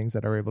 into the things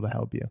that are able to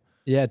help you.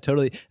 Yeah,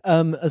 totally.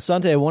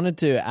 Asante, I wanted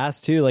to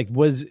ask too, like,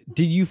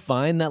 did you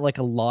find that like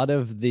a lot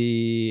of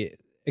the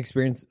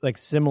experience, like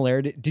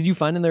similarity, did you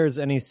find that there's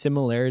any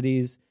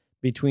similarities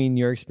between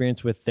your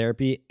experience with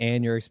therapy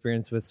and your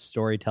experience with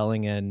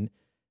storytelling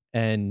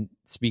and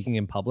speaking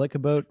in public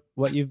about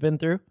what you've been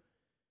through?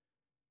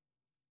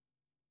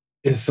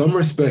 In some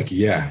respect,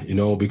 yeah,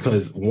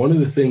 because one of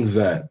the things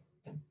that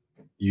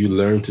you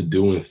learn to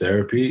do in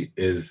therapy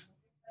is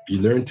you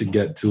learn to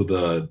get to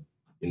the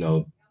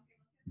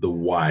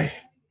why,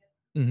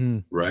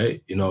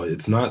 right?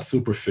 It's not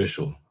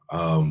superficial.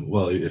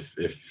 Well, if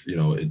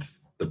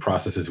it's the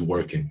process is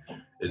working,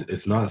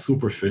 it's not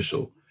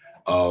superficial.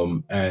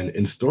 And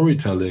in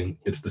storytelling,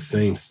 it's the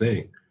same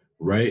thing,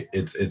 right?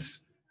 It's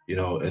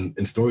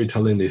in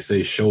storytelling, they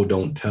say show,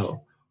 don't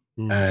tell.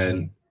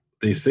 And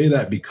they say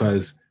that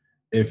because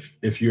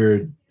if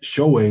you're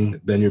showing,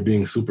 then you're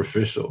being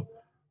superficial.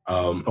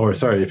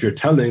 If you're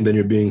telling, then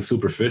you're being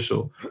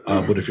superficial.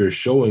 But if you're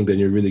showing, then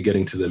you're really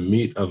getting to the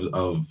meat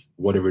of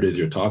whatever it is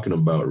you're talking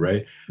about,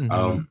 right?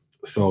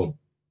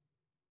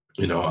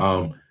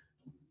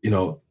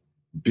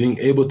 Being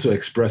able to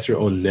express your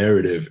own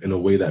narrative in a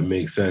way that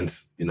makes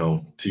sense,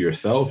 to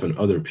yourself and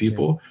other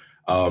people,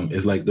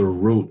 is like the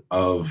root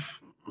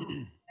of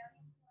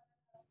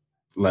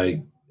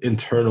like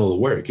internal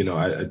work.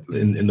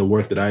 In the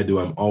work that I do,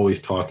 I'm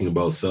always talking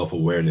about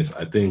self-awareness.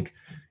 I think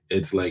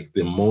it's like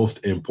the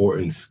most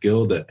important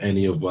skill that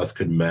any of us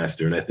could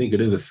master. And I think it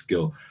is a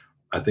skill.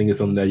 I think it's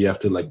something that you have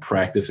to like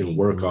practice and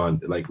work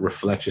on, like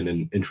reflection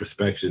and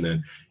introspection.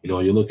 And,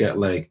 you look at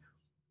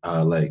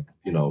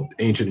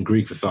ancient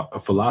Greek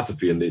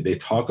philosophy, and they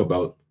talk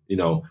about,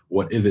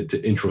 what is it to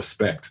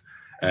introspect,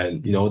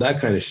 and, that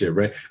kind of shit.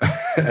 Right.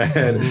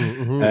 and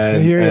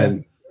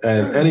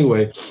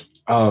anyway,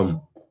 I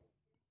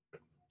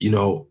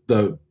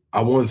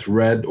once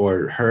read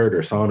or heard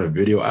or saw in a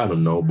video, I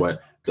don't know,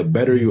 but the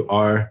better you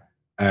are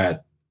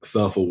at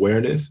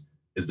self-awareness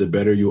is the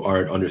better you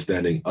are at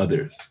understanding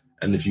others.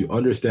 And if you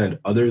understand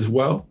others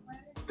well,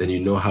 then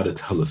you know how to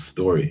tell a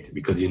story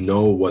because you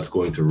know what's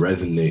going to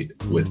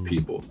resonate with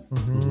people.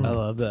 I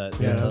love that.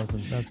 Yeah, that's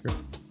great.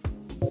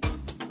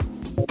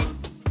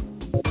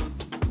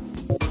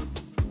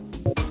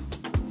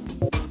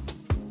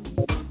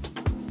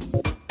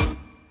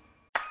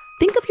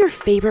 Think of your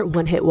favorite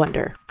one-hit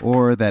wonder.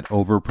 Or that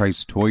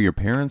overpriced toy your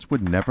parents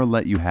would never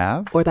let you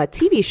have. Or that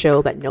TV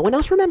show that no one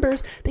else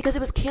remembers because it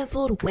was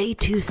canceled way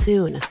too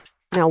soon.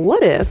 Now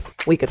what if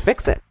we could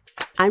fix it?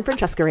 I'm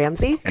Francesca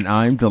Ramsey. And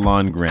I'm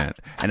DeLon Grant.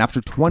 And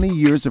after 20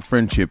 years of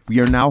friendship, we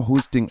are now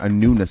hosting a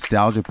new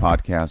nostalgia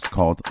podcast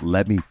called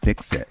Let Me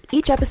Fix It.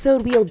 Each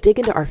episode, we'll dig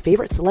into our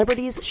favorite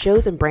celebrities,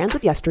 shows, and brands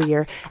of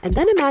yesteryear, and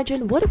then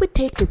imagine what it would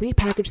take to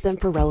repackage them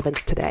for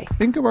relevance today.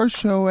 Think of our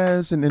show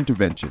as an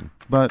intervention,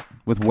 but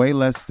with way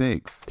less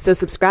stakes. So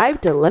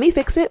subscribe to Let Me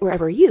Fix It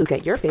wherever you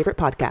get your favorite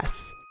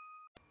podcasts.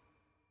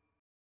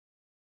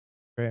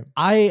 Great.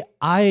 I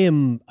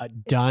am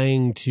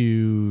dying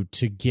to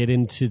get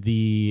into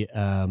the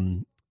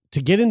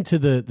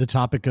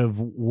topic of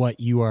what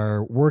you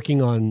are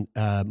working on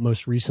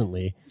most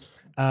recently,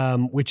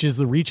 which is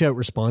the Reach Out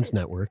Response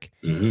Network.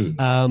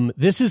 Mm-hmm.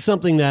 This is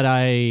something that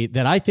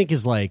I think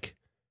is like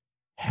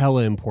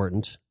hella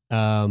important.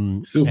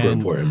 Super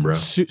important, bro.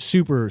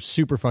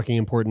 Super fucking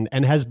important,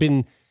 and has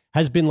been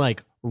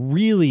like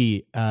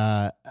really,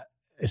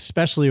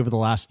 especially over the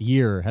last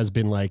year,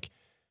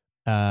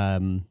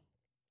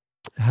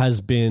 has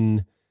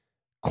been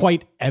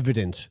quite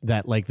evident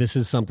that like this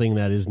is something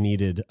that is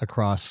needed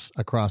across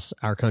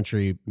our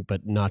country,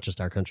 but not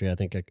just our country. I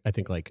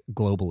think like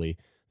globally,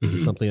 this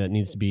is something that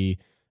needs to be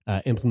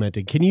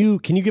implemented. Can you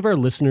give our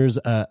listeners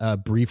a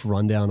brief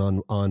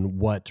rundown on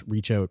what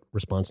Reach Out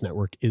Response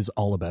Network is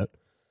all about?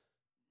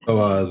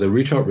 So the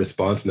Reach Out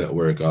Response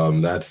Network,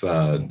 that's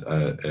a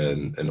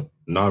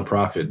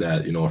nonprofit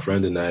that a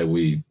friend and I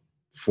we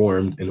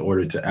formed in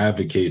order to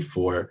advocate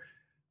for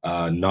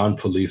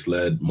non-police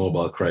led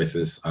mobile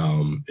crisis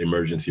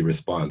emergency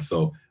response.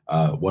 So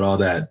what all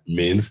that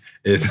means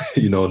is,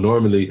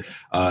 normally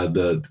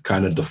the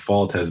kind of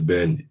default has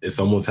been if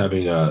someone's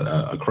having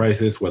a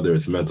crisis, whether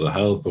it's mental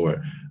health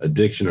or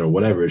addiction or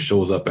whatever, it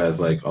shows up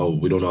as like, oh,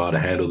 we don't know how to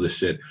handle this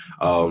shit.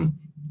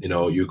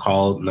 You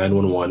call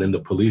 911 and the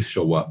police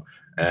show up,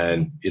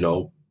 and,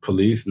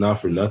 police, not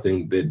for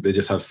nothing, they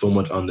just have so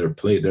much on their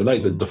plate. They're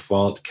like the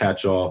default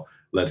catch-all,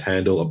 let's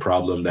handle a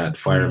problem that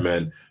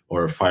firemen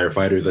or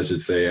firefighters, I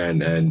should say,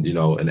 and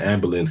an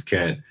ambulance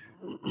can't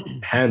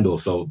handle.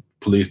 So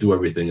police do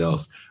everything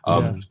else.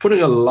 It's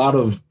putting a lot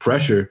of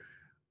pressure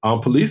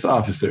on police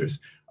officers.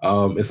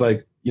 It's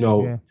like,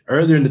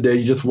 earlier in the day,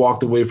 you just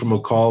walked away from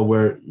a call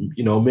where,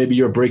 maybe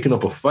you're breaking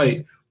up a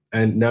fight,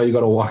 and now you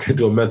got to walk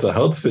into a mental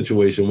health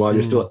situation while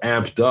you're still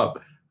amped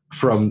up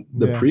from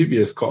the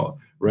previous call,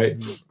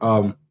 right?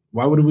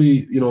 Why would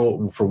we,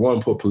 for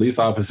one, put police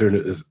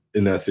officers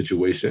in that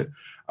situation,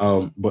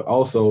 but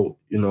also,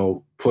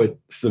 put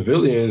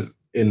civilians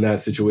in that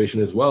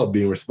situation as well,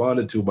 being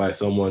responded to by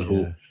someone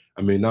who,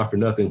 not for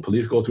nothing,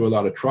 police go through a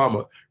lot of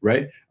trauma,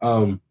 right?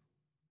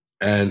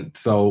 And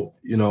so,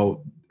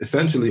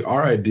 essentially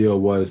our idea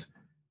was,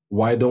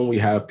 why don't we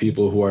have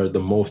people who are the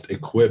most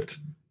equipped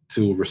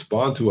to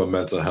respond to a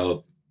mental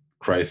health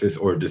crisis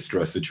or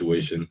distress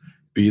situation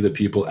be the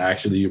people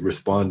actually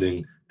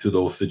responding to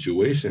those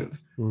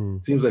situations?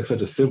 Seems like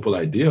such a simple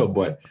idea,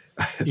 but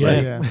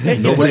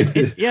it's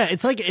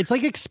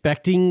like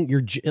expecting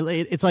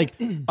it's like,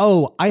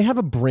 oh, I have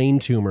a brain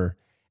tumor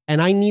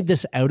and I need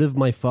this out of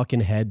my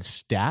fucking head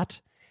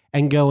stat,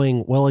 and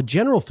going, well, a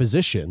general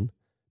physician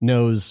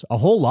knows a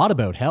whole lot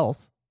about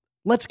health.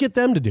 Let's get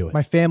them to do it.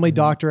 My family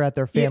doctor at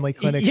their family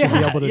clinic should be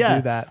able to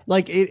do that.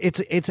 Like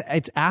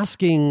it's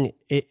asking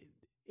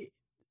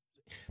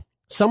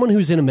someone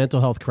who's in a mental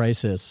health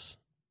crisis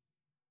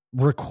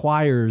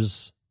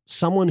requires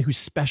someone who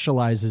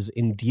specializes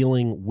in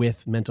dealing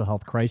with mental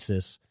health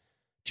crisis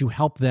to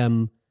help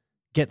them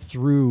get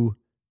through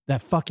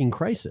that fucking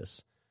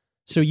crisis.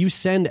 So you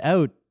send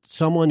out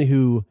someone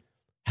who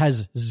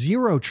has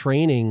zero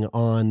training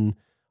on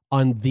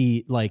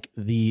the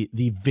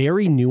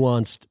very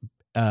nuanced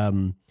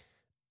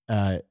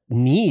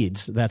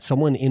needs that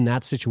someone in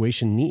that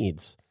situation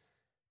needs.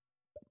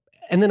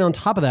 And then on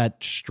top of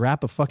that,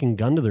 strap a fucking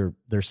gun to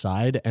their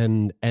side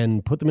and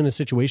put them in a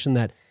situation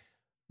that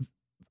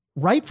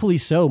rightfully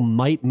so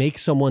might make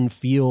someone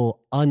feel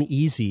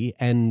uneasy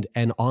and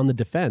on the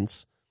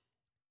defense.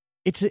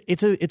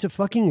 It's a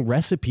fucking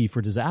recipe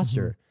for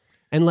disaster.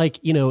 And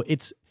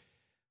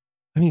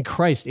I mean,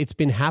 Christ, it's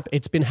been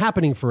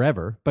happening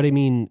forever. But I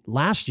mean,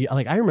 last year,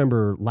 like I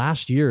remember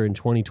last year in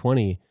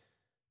 2020,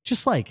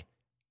 just like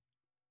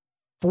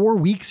 4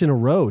 weeks in a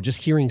row,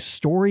 just hearing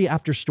story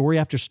after story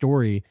after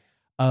story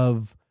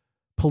of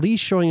police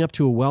showing up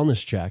to a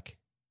wellness check,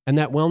 and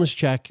that wellness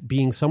check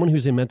being someone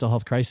who's in mental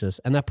health crisis,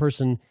 and that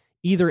person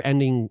either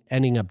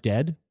ending up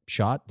dead,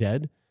 shot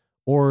dead,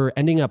 or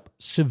ending up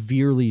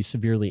severely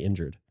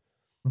injured.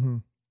 Mm-hmm.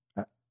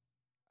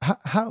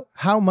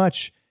 How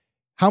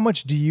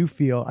much do you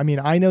feel? I mean,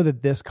 I know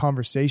that this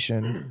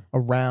conversation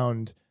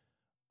around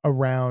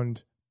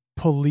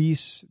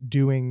police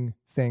doing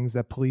things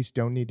that police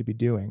don't need to be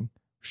doing,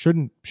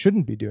 shouldn't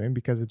be doing,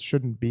 because it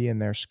shouldn't be in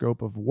their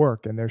scope of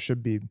work, and there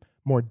should be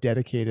more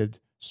dedicated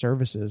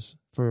services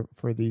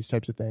for these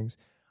types of things.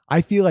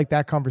 I feel like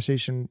that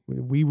conversation,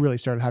 we really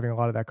started having a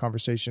lot of that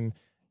conversation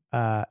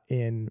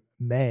in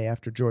May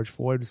after George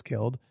Floyd was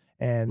killed.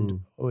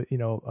 And, you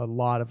know,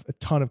 a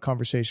ton of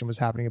conversation was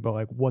happening about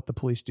like what the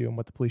police do and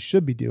what the police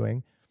should be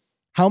doing.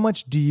 How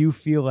much do you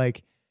feel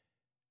like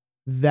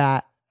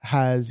that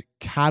has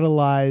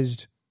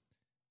catalyzed,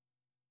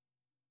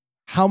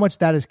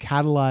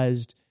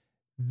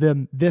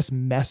 this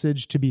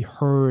message to be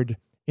heard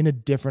in a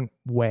different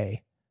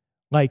way?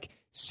 Like,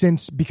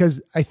 because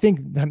I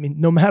mean,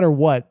 no matter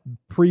what,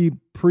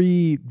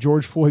 pre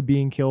George Floyd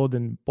being killed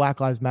and Black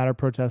Lives Matter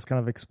protests kind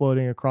of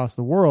exploding across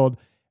the world,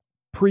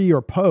 pre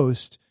or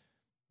post,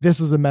 this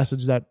is a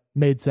message that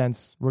made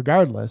sense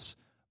regardless.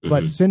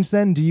 But since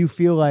then, do you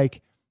feel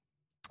like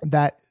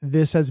that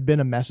this has been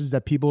a message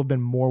that people have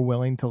been more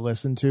willing to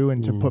listen to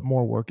and to put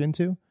more work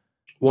into?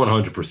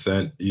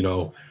 100%. You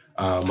know,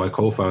 my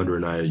co-founder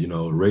and I, you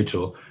know,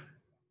 Rachel,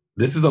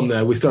 this is something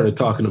that we started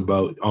talking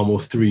about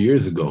almost 3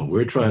 years ago.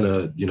 We're trying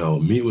to, you know,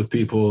 meet with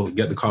people,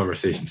 get the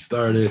conversation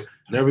started,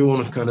 and everyone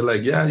was kind of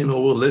like, yeah, you know,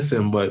 we'll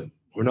listen, but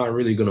we're not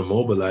really going to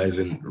mobilize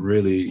and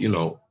really, you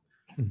know,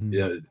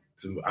 yeah,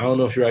 I don't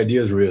know if your idea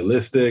is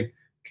realistic.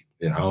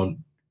 You know,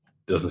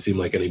 doesn't seem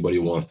like anybody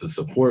wants to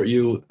support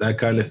you, that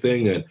kind of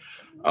thing. And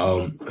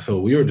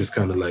so we were just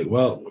kind of like,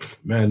 well,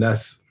 man,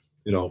 that's,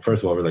 you know,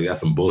 first of all, we're like,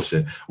 that's some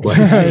bullshit. But,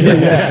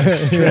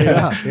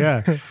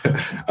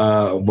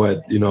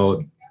 but, you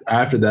know,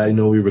 after that, you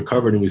know, we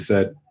recovered and we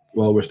said,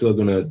 well, we're still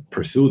going to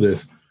pursue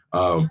this.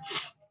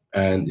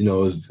 And, you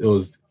know, it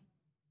was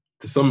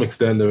to some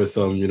extent, there was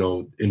some, you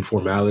know,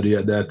 informality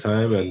at that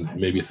time and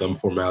maybe some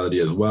formality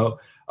as well.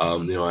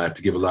 You know, I have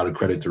to give a lot of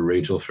credit to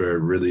Rachel for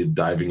really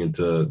diving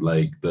into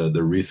like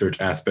the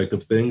research aspect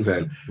of things.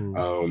 And,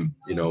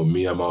 you know,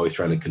 me, I'm always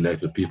trying to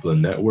connect with people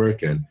and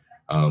network and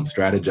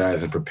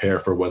strategize and prepare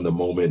for when the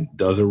moment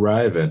does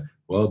arrive. And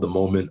well, the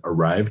moment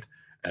arrived.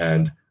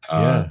 And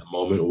the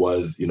moment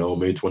was, you know,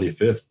 May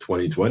 25th,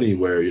 2020,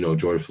 where, you know,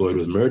 George Floyd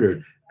was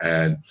murdered.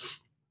 And,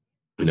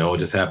 you know, it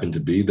just happened to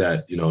be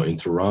that, you know, in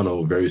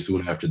Toronto, very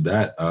soon after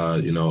that,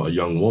 you know, a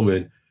young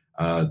woman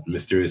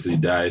mysteriously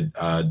died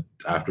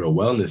after a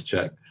wellness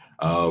check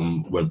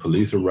when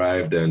police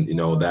arrived. And, you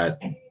know, that,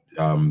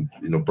 you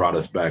know, brought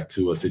us back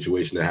to a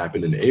situation that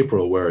happened in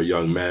April where a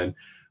young man,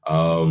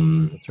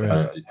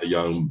 a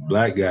young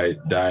Black guy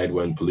died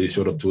when police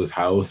showed up to his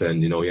house.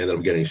 And, you know, he ended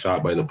up getting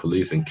shot by the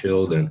police and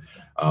killed. And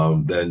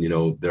then, you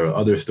know, there are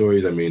other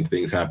stories. I mean,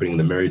 things happening in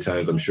the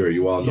Maritimes, I'm sure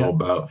you all know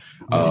about.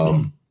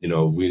 You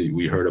know,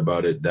 we heard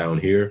about it down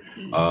here.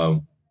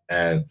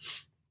 And,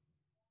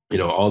 you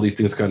know, all these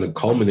things kind of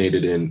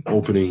culminated in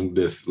opening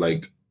this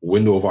like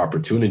window of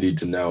opportunity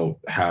to now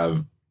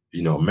have,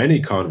 you know, many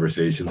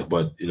conversations,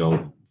 but, you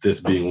know,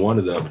 this being one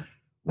of them.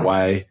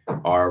 Why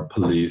are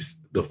police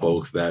the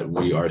folks that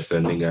we are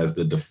sending as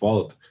the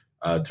default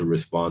to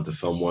respond to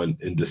someone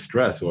in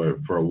distress or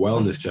for a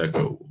wellness check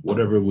or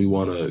whatever we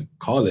want to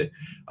call it?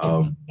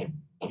 You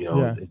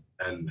know,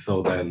 and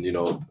so then, you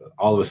know,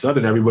 all of a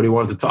sudden everybody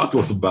wanted to talk to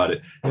us about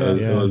it.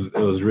 It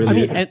was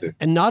really interesting.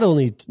 And not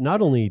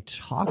only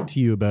talk to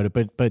you about it,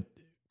 but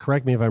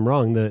correct me if I'm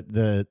wrong,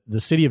 the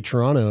city of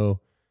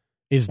Toronto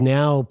is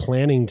now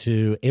planning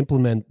to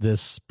implement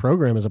this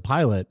program as a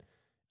pilot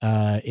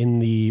in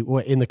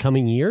the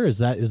coming year. Is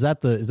that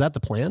the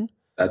plan?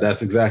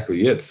 That's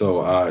exactly it.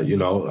 So, you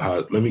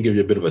know, let me give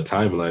you a bit of a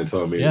timeline.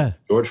 So, I mean,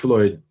 George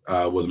Floyd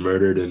was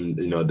murdered in,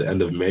 you know, the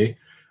end of May.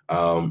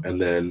 And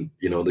then,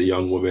 you know, the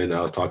young woman I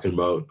was talking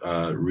about,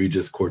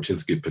 Regis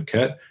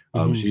Korchinski-Paquette,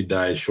 she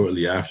died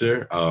shortly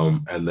after.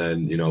 And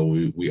then, you know,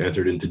 we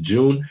entered into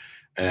June,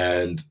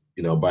 and,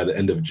 you know, by the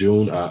end of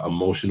June, a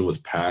motion was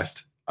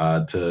passed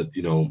to,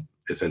 you know,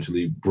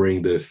 essentially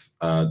bring this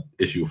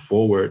issue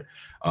forward.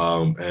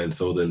 And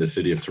so then the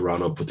city of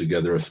Toronto put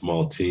together a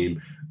small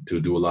team to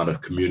do a lot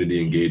of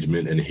community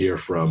engagement and hear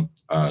from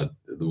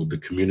the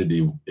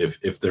community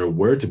if there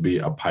were to be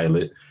a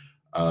pilot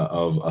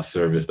of a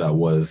service that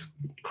was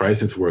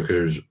crisis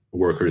workers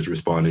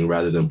responding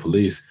rather than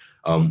police,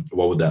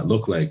 what would that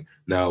look like?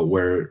 Now,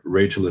 where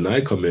Rachel and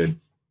I come in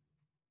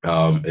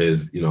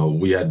is, you know,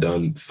 we had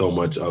done so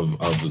much of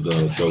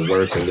the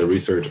work and the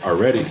research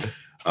already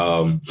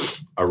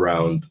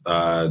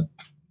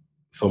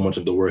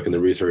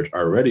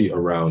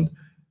around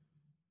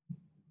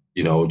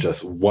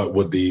just what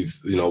would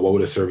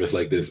a service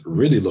like this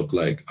really look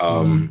like?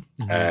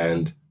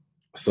 And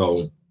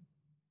so,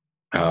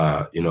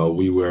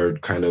 we were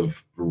kind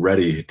of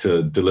ready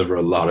to deliver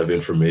a lot of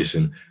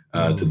information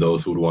to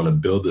those who would want to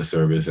build the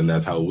service. And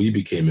that's how we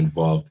became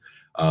involved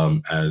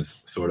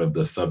as sort of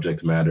the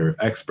subject matter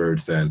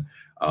experts and,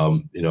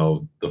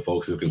 the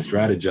folks who can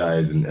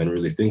strategize and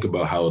really think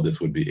about how this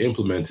would be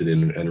implemented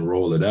and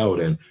roll it out.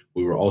 And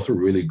we were also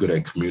really good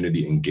at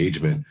community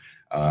engagement,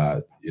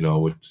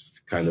 which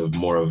is kind of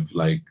more of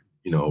like,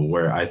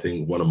 where I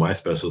think one of my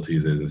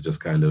specialties is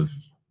just kind of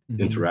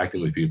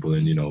interacting with people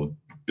and,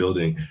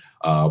 building.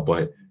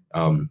 But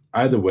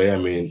either way, I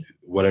mean,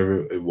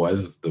 whatever it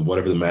was,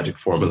 whatever the magic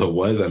formula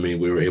was, I mean,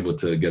 we were able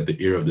to get the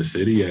ear of the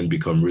city and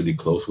become really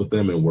close with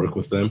them and work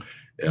with them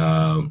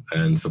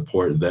and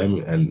support them.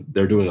 And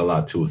they're doing a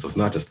lot too. So it's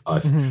not just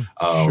us in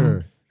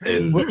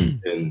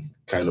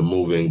kind of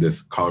moving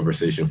this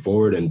conversation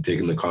forward and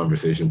taking the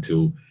conversation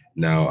to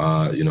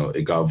now,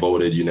 it got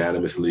voted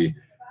unanimously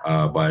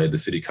by the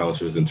city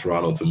councilors in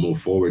Toronto to move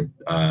forward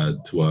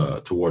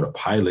toward a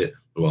pilot.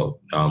 Well,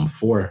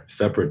 4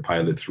 separate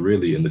pilots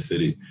really in the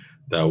city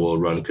that will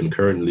run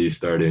concurrently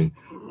starting,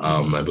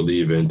 I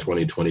believe, in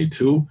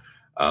 2022.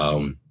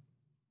 And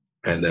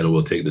then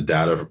we'll take the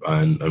data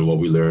and what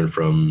we learned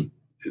from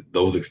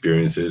those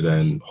experiences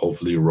and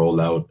hopefully roll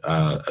out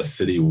a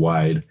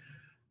citywide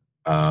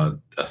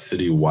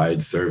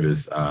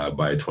service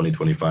by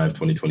 2025,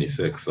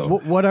 2026. So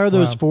what are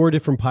those 4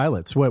 different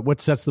pilots?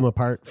 What sets them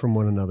apart from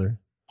one another?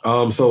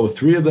 So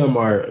 3 of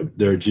them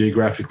they're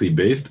geographically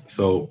based.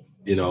 So,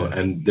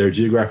 and they're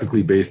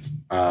geographically based,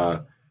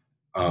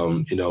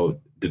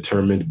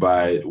 determined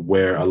by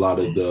where a lot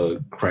of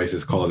the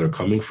crisis calls are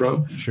coming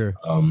from. Sure.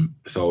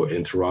 So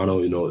in Toronto,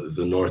 is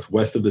the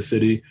northwest of the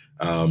city,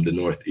 the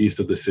northeast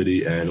of the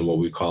city, and what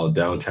we call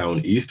downtown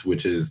east,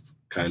 which is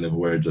kind of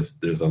where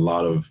there's a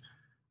lot of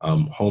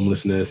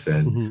homelessness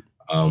and,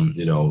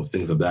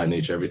 things of that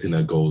nature, everything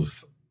that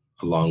goes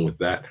along with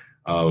that.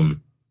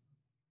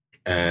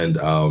 And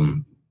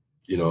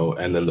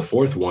then the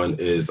 4th one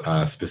is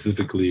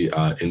specifically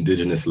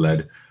Indigenous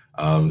led.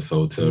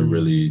 So to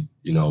really,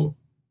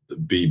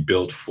 be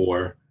built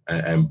for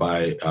and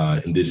by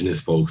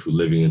Indigenous folks who are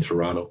living in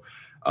Toronto.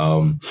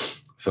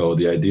 So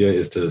the idea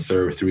is to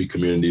serve 3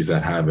 communities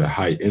that have a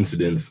high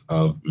incidence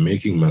of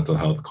making mental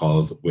health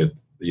calls with,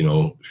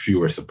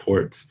 fewer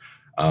supports,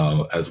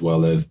 as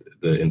well as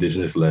the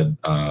Indigenous-led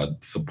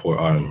support,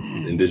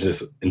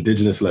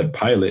 Indigenous-led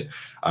pilot,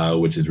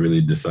 which is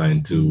really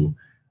designed to,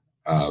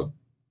 the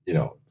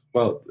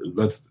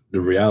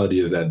reality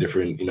is that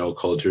different,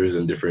 cultures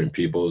and different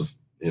peoples,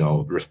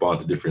 respond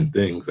to different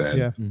things.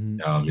 And,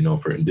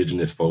 for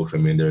Indigenous folks, I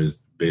mean,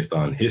 there's based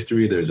on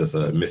history, there's just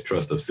a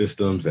mistrust of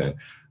systems and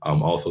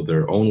also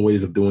their own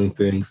ways of doing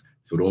things.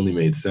 So it only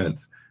made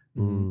sense.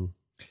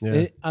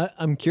 Yeah.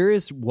 I'm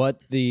curious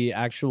what the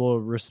actual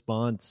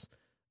response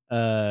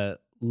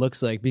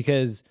looks like,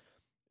 because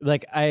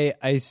like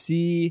I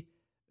see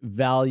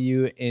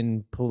value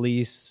in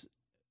police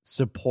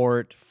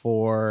support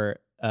for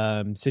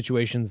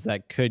situations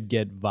that could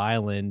get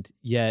violent,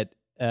 yet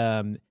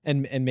and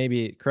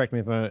maybe correct me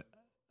if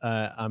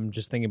I'm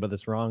just thinking about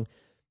this wrong,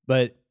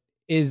 but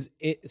is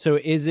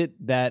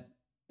it that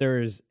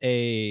there's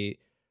a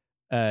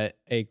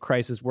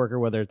crisis worker,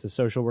 whether it's a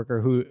social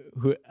worker, who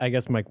I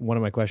guess one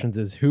of my questions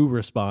is who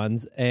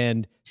responds,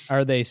 and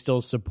are they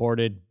still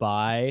supported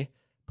by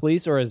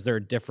police, or is there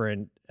a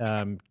different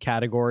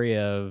category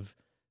of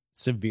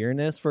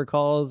severeness for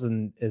calls,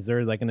 and is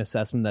there like an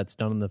assessment that's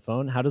done on the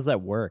phone? How does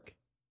that work?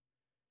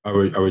 Are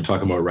we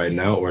talking about right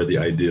now or the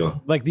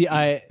ideal? Like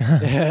well,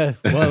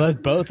 that's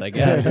both, I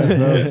guess.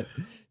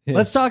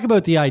 Let's talk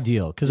about the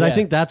ideal, because I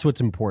think that's what's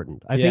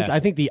important. I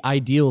think the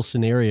ideal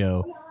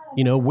scenario,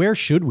 where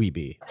should we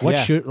be? What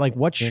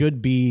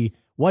should be?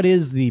 What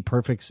is the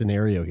perfect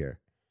scenario here?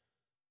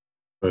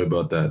 Sorry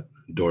about that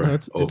door. No,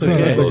 it's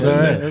okay. It's all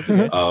right. That's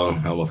okay.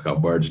 I almost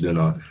got barged in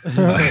on.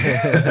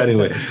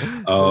 Anyway,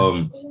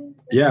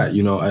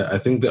 I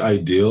think the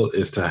ideal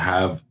is to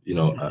have,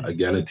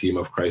 again, a team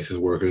of crisis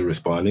workers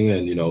responding.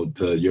 And,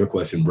 to your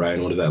question,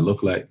 Brian, what does that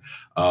look like?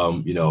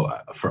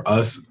 For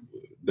us,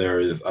 there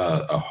is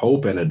a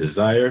hope and a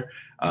desire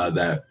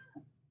that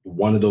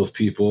one of those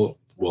people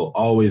will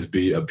always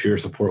be a peer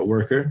support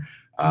worker.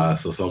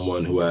 So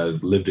someone who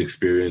has lived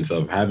experience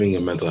of having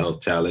a mental health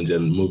challenge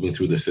and moving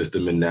through the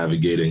system and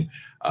navigating,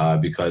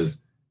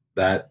 because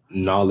that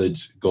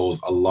knowledge goes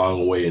a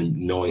long way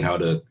in knowing how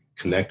to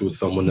connect with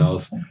someone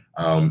else,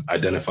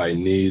 identify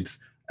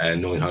needs,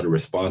 and knowing how to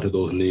respond to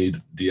those needs,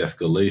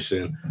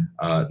 de-escalation,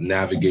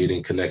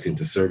 navigating, connecting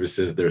to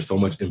services. There's so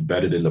much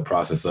embedded in the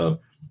process of,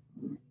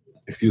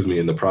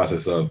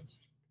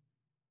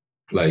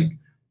 like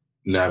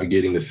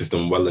navigating the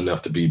system well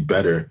enough to be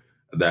better,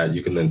 that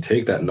you can then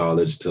take that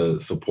knowledge to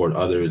support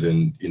others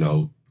in,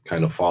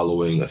 kind of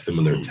following a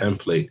similar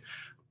template.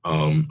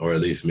 or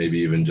at least maybe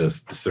even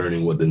just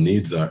discerning what the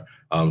needs are.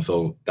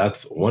 So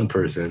that's one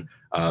person.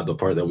 The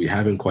part that we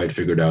haven't quite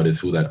figured out is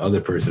who that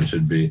other person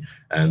should be.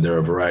 And there are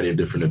a variety of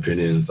different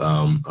opinions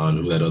on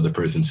who that other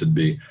person should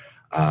be,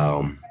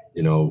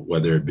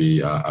 whether it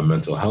be a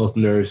mental health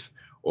nurse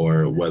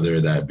or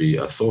whether that be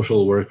a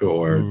social worker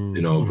or,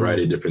 a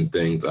variety of different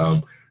things.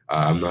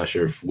 I'm not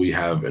sure if we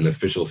have an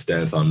official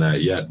stance on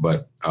that yet,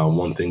 but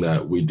one thing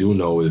that we do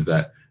know is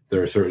that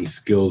there are certain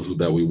skills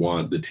that we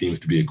want the teams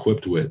to be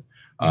equipped with.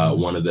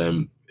 One of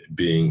them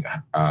being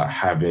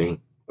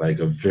having like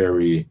a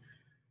very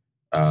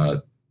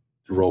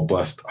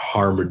robust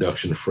harm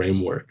reduction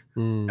framework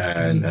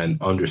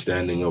and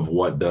understanding of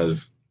what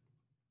does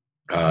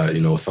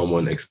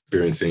someone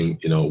experiencing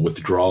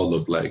withdrawal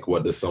look like.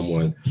 What does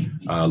someone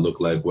look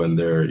like when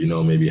they're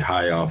maybe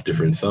high off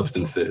different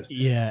substances?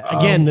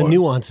 Again, the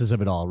nuances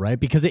of it all, right?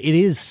 Because it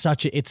is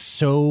such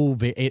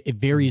it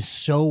varies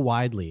so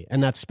widely,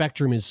 and that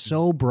spectrum is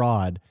so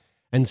broad.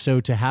 And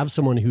so to have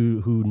someone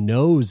who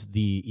knows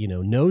the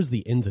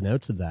ins and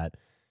outs of that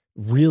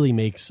really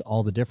makes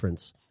all the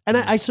difference. And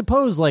I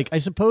suppose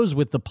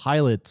with the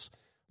pilots,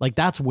 like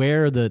that's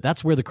where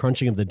the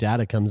crunching of the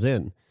data comes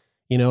in,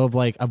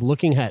 of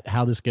looking at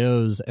how this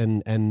goes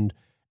and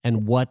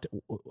what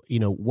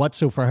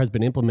so far has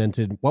been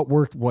implemented, what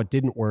worked, what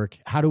didn't work.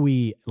 How do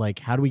we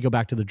go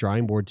back to the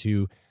drawing board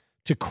to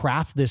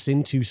craft this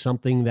into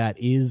something that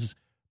is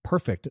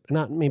perfect?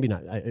 Maybe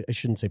not. I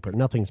shouldn't say perfect.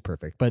 Nothing's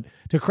perfect, but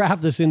to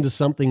craft this into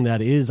something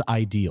that is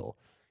ideal,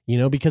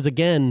 because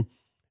again,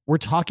 we're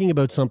talking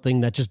about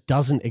something that just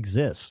doesn't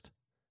exist.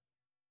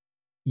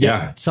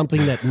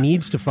 Something that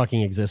needs to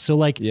fucking exist.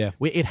 So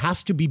it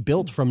has to be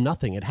built from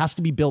nothing. It has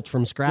to be built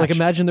from scratch. Like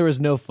imagine there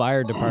was no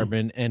fire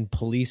department and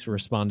police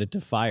responded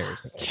to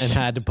fires and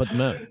had to put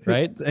them out,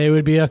 right? It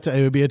would be a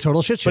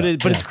total shit show.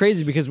 But it's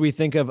crazy because we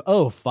think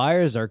of,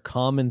 fires are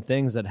common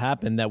things that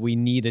happen that we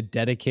need a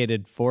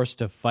dedicated force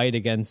to fight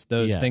against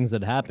those things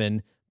that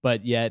happen.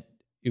 But yet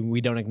we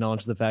don't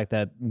acknowledge the fact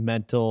that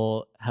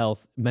mental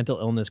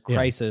illness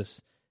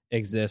crisis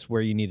exists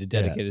where you need a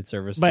dedicated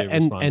service to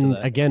respond to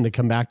that. Again, to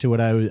come back to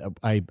what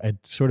I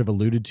sort of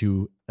alluded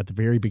to at the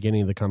very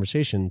beginning of the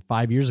conversation,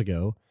 5 years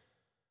ago,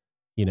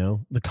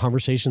 the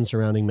conversation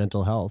surrounding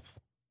mental health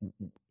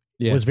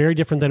was very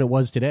different than it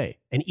was today.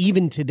 And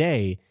even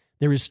today,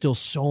 there is still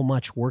so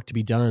much work to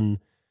be done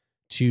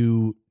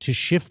to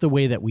shift the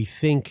way that we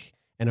think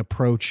and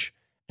approach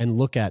and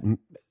look at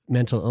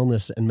mental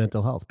illness and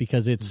mental health,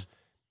 because it's,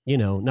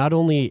 not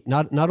only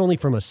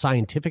from a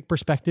scientific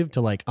perspective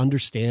to like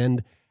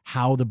understand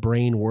how the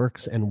brain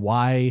works and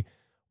why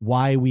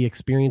we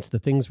experience the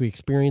things we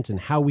experience and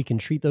how we can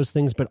treat those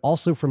things, but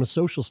also from a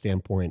social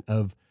standpoint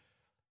of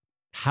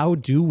how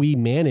do we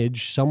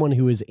manage someone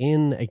who is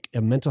in a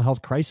mental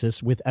health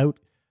crisis without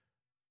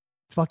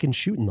fucking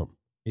shooting them?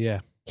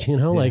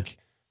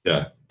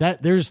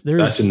 That there's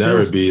that should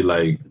never be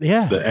like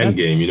the end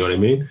game. You know what I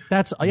mean?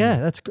 That's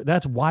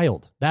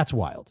wild. That's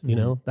wild.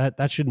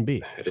 That shouldn't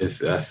be.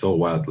 That's so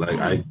wild. Like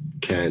I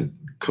can't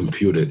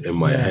compute it in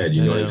my head.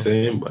 You know what I'm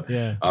saying? But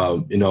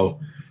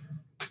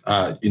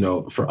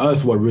for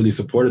us, what really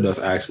supported us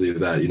actually is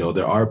that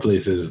there are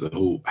places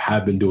who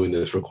have been doing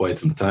this for quite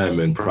some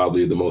time, and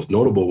probably the most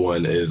notable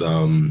one is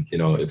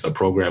it's a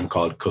program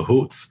called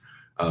Cahoots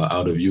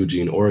out of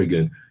Eugene,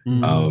 Oregon.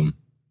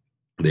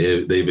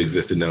 They've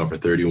existed now for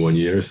 31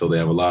 years, so they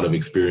have a lot of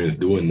experience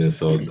doing this.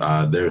 So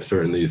there are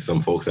certainly some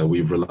folks that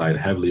we've relied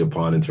heavily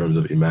upon in terms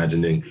of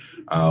imagining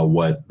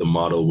what the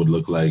model would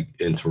look like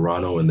in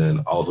Toronto, and then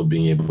also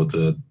being able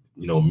to,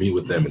 meet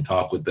with them and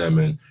talk with them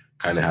and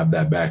kind of have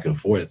that back and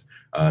forth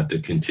to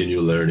continue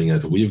learning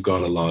as we've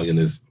gone along in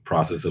this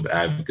process of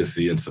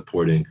advocacy and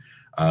supporting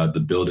the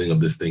building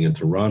of this thing in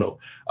Toronto.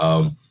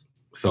 The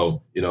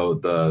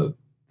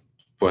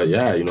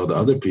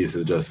other piece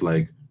is just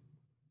like,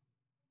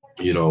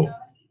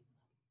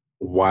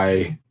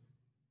 why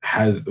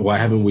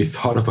haven't we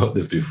thought about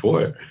this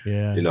before?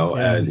 Going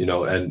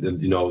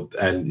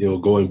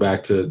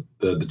back to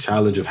the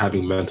challenge of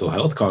having mental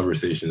health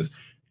conversations,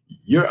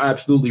 you're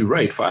absolutely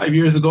right. 5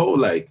 years ago,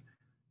 one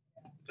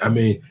of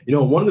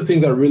the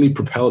things that really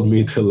propelled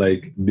me to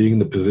like being in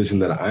the position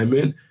that I'm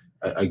in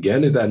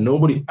again is that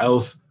nobody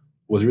else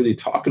was really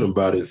talking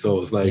about it. So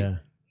it's like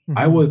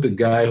I was the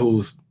guy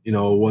who's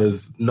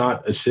was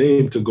not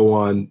ashamed to go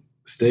on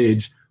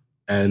stage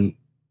and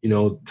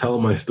tell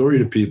my story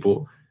to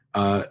people,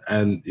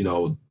 and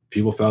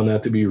people found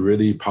that to be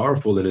really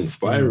powerful and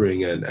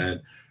inspiring,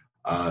 and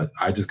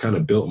I just kind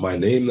of built my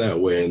name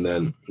that way. And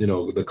then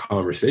the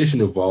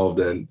conversation evolved,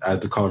 and as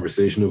the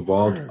conversation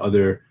evolved,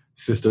 other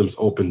systems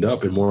opened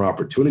up and more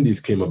opportunities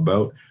came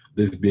about.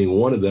 This being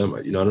one of them.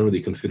 I don't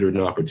really consider it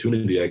an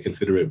opportunity. I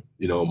consider it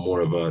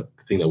more of a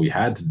thing that we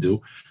had to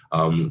do,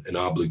 an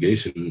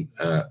obligation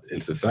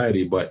in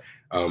society, but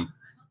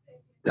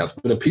that's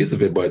been a piece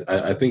of it. But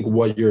I think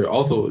what you're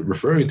also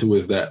referring to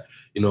is that,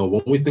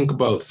 when we think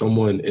about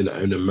someone in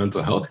a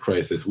mental health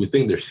crisis, we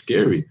think they're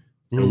scary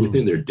and we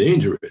think they're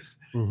dangerous,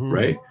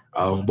 right?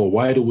 But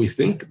why do we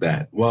think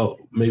that? Well,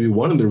 maybe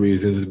one of the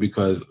reasons is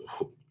because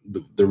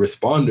the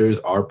responders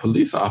are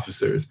police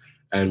officers.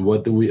 And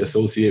what do we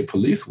associate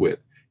police with?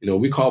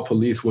 We call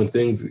police when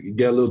things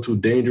get a little too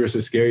dangerous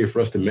or scary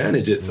for us to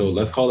manage it. So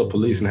let's call the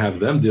police and have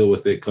them deal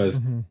with it because,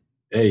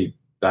 hey,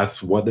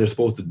 that's what they're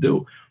supposed to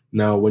do.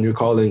 Now, when you're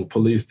calling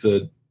police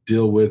to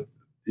deal with,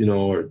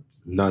 or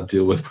not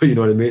deal with, but you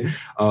know what I mean,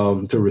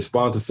 to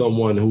respond to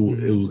someone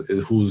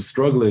who's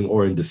struggling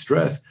or in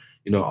distress,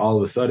 all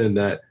of a sudden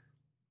that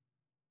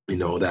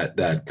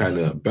kind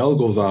of bell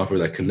goes off, or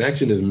that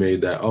connection is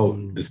made that,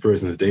 this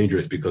person is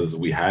dangerous because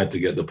we had to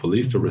get the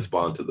police to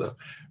respond to them,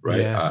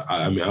 right? Yeah.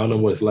 I mean, I don't know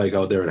what it's like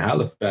out there in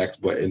Halifax,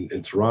 but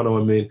in Toronto,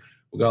 I mean,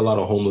 we got a lot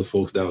of homeless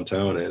folks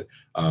downtown, and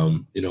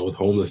with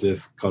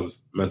homelessness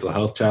comes mental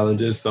health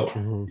challenges.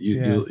 So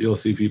you'll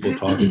see people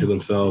talking to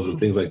themselves and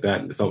things like that.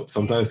 And so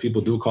sometimes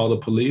people do call the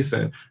police,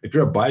 and if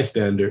you're a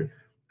bystander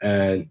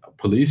and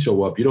police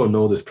show up, you don't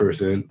know this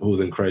person who's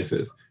in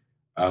crisis.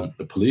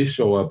 The police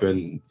show up,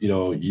 and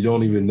you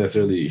don't even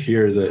necessarily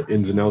hear the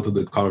ins and outs of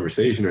the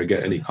conversation or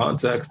get any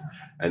context.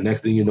 And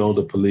next thing you know,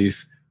 the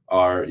police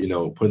are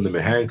putting them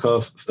in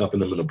handcuffs, stuffing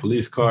them in a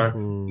police car.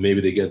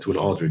 Maybe they get into an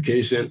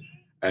altercation.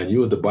 And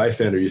you as the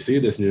bystander, you see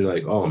this and you're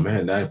like, oh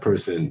man, that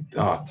person,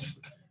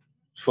 just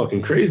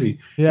fucking crazy.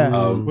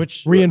 Yeah.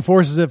 Which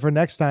reinforces it for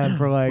next time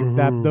for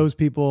that those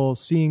people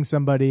seeing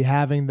somebody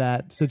having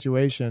that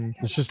situation.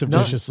 It's just a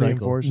vicious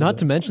cycle. Not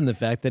to mention the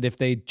fact that if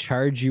they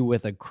charge you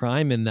with a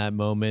crime in that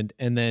moment,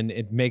 and then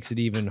it makes it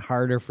even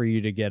harder for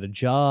you to get a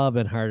job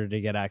and harder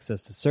to get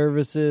access to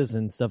services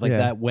and stuff like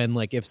that, when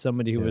if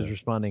somebody who was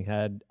responding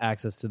had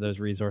access to those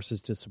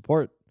resources to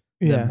support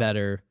them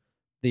better,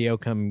 the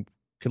outcome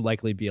could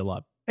likely be a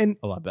lot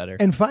better.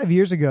 And 5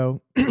 years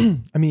ago,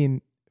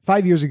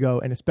 5 years ago,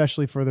 and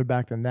especially further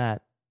back than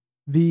that,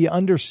 the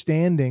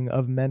understanding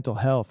of mental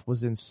health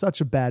was in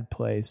such a bad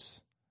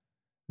place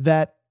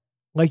that,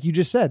 like you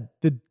just said,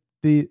 that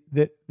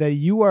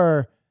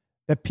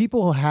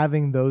people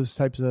having those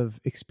types of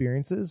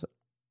experiences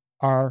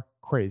are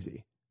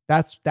crazy.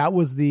 That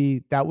was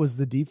the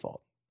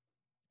default.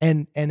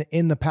 And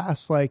in the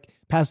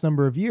past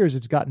number of years,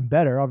 it's gotten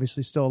better.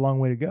 Obviously, still a long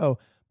way to go.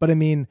 But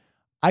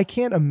I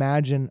can't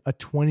imagine a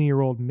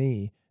 20-year-old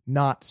me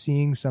not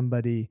seeing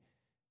somebody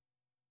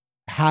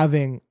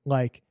having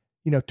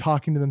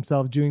talking to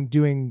themselves,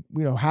 doing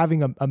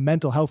having a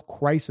mental health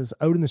crisis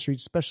out in the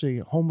streets, especially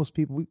homeless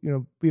people.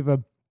 We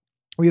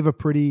have a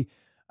pretty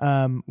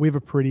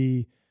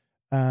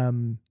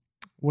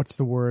what's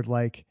the word,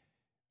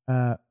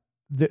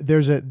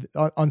 there's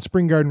on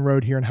Spring Garden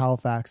Road here in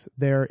Halifax,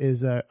 there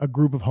is a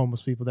group of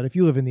homeless people that if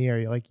you live in the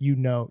area, you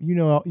know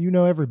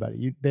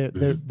everybody.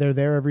 They're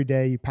there every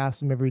day. You pass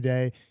them every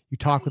day. You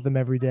talk with them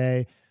every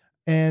day,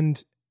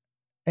 and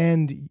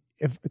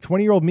if a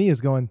 20-year-old me is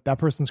going, that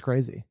person's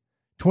crazy.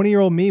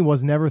 20-year-old me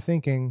was never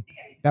thinking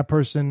that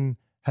person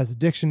has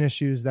addiction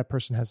issues. That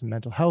person has a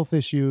mental health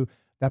issue.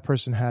 That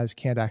person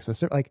can't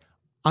access it.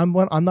 I'm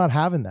not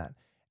having that.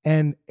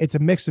 And it's a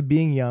mix of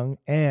being young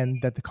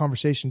and that the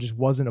conversation just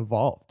wasn't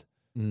evolved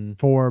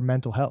for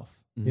mental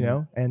health,?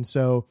 And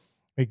so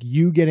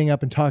you getting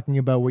up and talking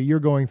about what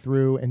you're going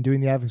through and doing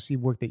the advocacy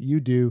work that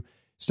you do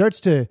starts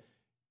to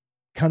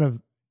kind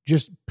of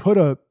just put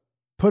a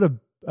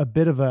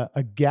bit of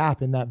a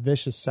gap in that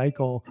vicious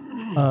cycle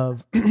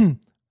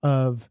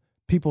of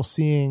people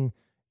seeing,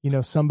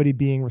 somebody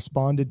being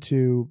responded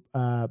to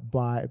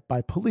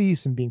by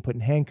police and being put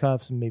in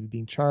handcuffs and maybe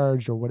being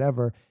charged or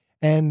whatever,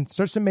 and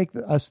starts to make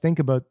us think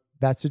about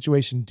that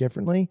situation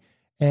differently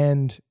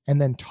and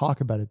then talk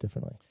about it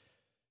differently.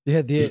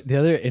 Yeah. The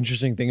other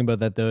interesting thing about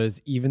that though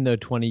is even though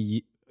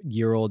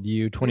 20-year-old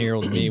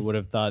me would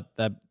have thought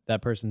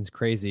that person's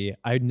crazy,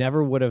 I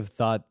never would have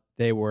thought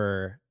they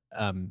were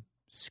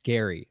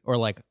scary or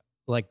like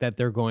that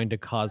they're going to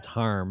cause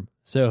harm.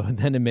 So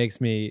then it brings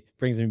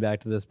me back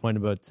to this point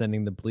about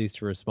sending the police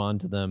to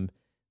respond to them.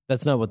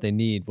 That's not what they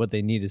need. What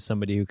they need is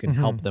somebody who can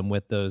help them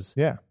with those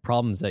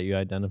problems that you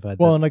identified.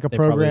 Well, and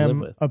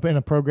in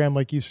a program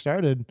like you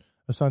started,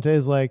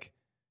 Asante,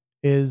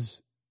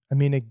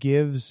 it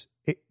gives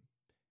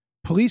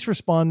police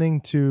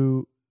responding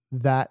to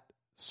that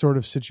sort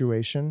of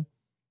situation.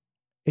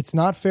 It's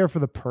not fair for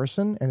the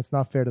person and it's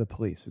not fair to the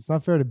police. It's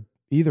not fair to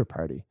either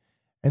party.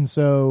 And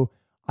so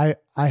I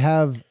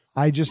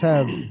just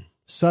have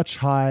such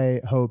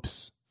high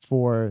hopes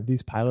for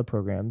these pilot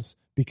programs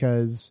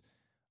because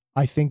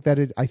I think that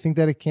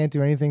it can't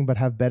do anything but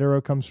have better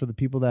outcomes for the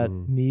people that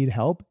need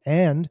help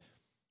and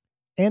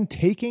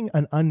taking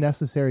an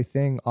unnecessary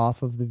thing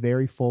off of the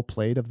very full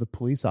plate of the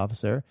police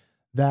officer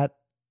that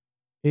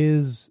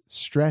is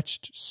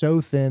stretched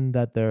so thin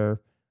that they're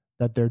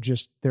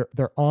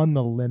on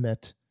the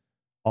limit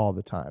all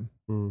the time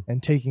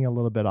and taking a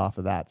little bit off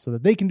of that so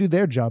that they can do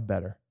their job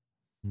better.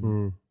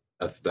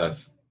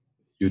 That's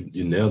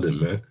you nailed it,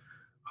 man.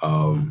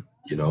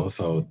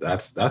 So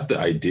that's the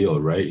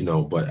ideal, right?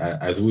 But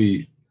as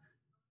we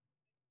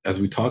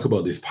talk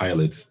about these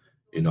pilots,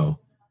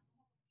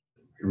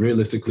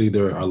 realistically,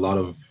 there are a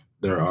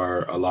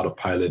lot of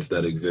pilots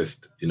that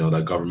exist,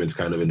 that governments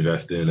kind of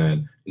invest in,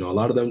 and a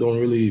lot of them don't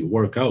really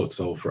work out.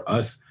 So for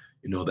us,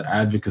 the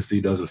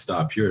advocacy doesn't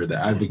stop here. The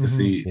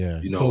advocacy,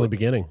 it's only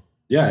beginning.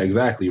 Yeah,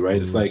 exactly. Right.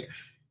 It's like,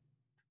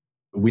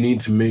 we need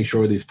to make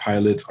sure these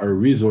pilots are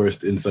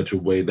resourced in such a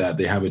way that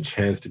they have a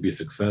chance to be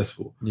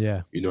successful.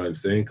 Yeah. You know what I'm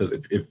saying? Because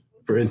if,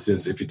 for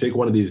instance, if you take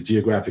one of these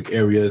geographic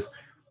areas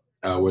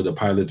where the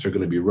pilots are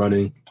going to be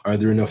running, are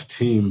there enough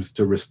teams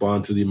to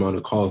respond to the amount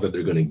of calls that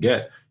they're going to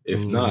get?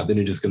 If not, then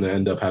you're just going to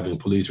end up having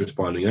police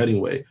responding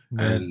anyway.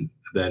 And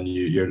then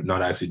you're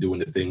not actually doing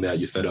the thing that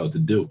you set out to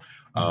do,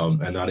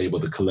 and not able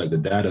to collect the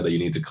data that you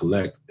need to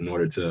collect in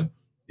order to,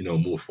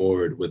 move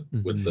forward with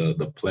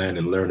the plan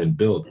and learn and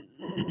build.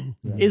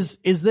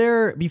 Is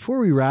there, before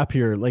we wrap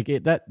here, like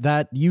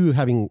that you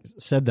having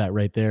said that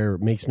right there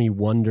makes me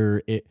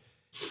wonder if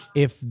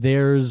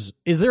is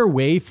there a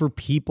way for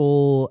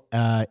people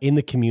in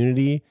the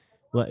community,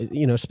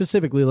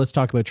 specifically, let's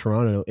talk about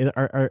Toronto.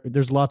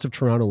 There's lots of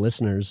Toronto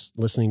listeners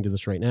listening to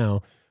this right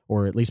now,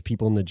 or at least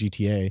people in the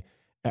GTA.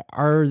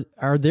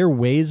 Are there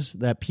ways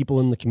that people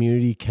in the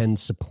community can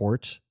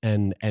support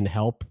and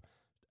help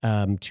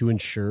to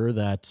ensure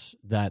that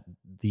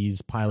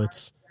these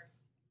pilots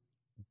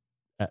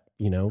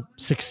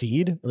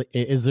succeed?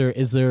 Is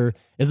there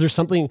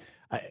something?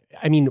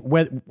 I mean,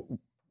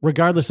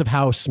 regardless of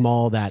how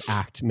small that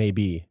act may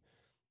be,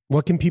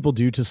 what can people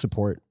do to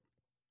support?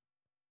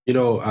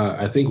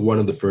 I think one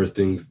of the first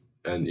things,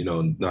 and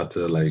not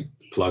to like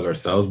plug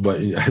ourselves,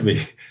 but I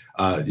mean,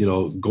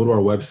 go to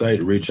our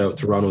website,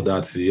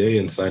 reachouttoronto.ca,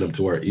 and sign up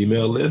to our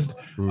email list.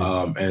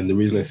 And the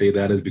reason I say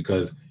that is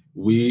because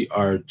we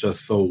are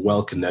just so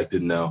well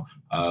connected now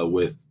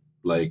with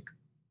like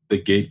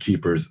the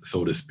gatekeepers,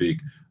 so to speak.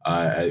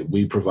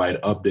 We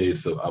provide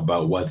updates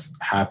about what's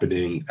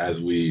happening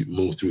as we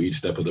move through each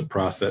step of the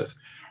process,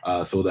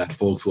 so that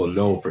folks will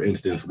know, for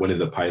instance, when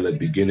is a pilot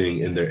beginning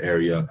in their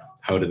area?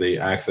 How do they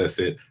access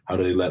it? How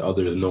do they let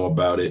others know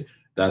about it?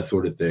 That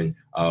sort of thing,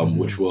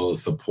 which will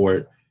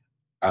support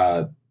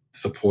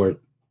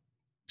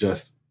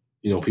just,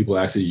 people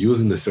actually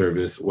using the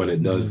service when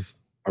it does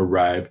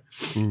arrive,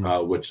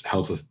 which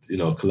helps us,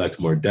 collect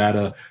more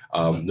data.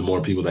 The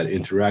more people that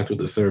interact with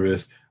the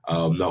service,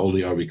 not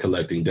only are we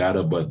collecting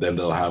data, but then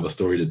they'll have a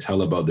story to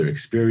tell about their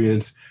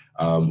experience,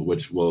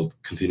 which will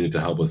continue to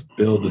help us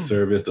build the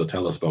service. They'll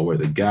tell us about where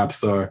the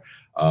gaps are,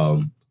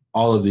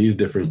 all of these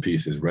different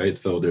pieces, right?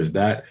 So there's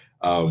that.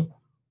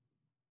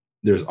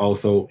 There's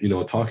also,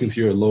 talking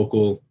to your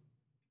local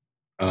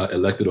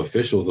elected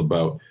officials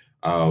about,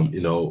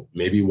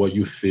 maybe what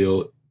you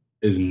feel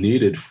is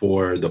needed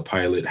for the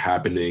pilot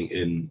happening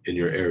in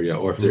your area,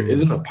 or if there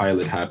isn't a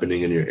pilot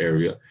happening in your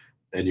area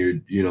and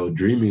you're,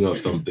 dreaming of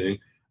something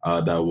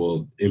that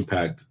will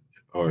impact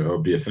or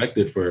be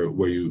effective for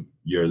where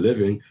you're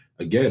living.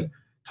 Again,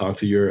 talk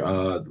to your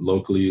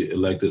locally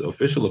elected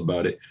official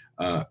about it.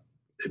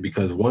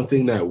 Because one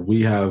thing that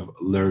we have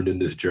learned in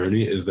this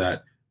journey is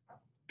that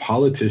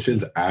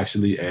politicians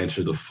actually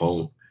answer the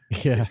phone.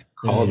 Yeah.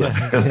 Call them.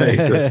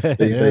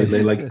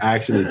 They like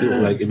actually do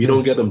it. Like, if you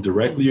don't get them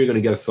directly, you're going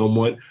to get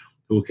someone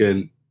who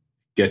can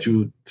get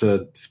you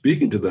to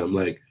speaking to them.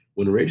 Like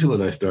when Rachel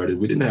and I started,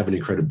 we didn't have any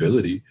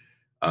credibility.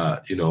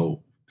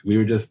 We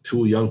were just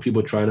two young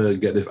people trying to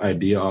get this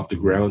idea off the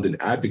ground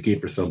and advocate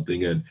for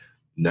something. And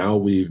now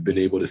we've been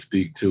able to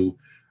speak to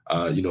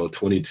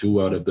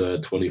 22 out of the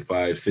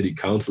 25 city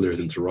councilors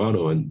in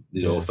Toronto, and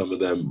some of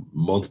them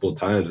multiple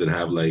times, and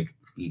have like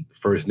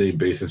first name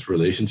basis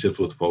relationships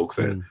with folks.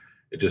 And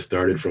it just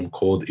started from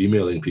cold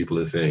emailing people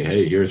and saying,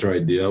 hey, here's our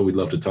idea. We'd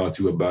love to talk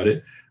to you about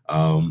it.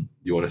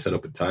 You want to set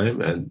up a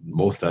time? And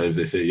most times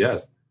they say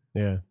yes.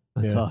 Yeah.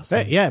 That's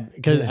awesome. Yeah.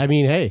 Because I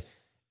mean, hey,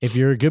 if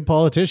you're a good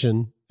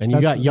politician and you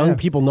got young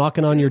people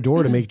knocking on your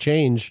door to make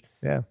change,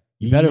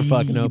 you better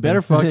fucking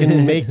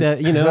make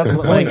that,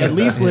 like at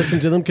least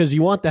listen to them, because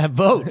you want that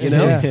vote,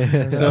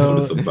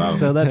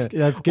 So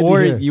that's good.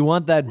 Or you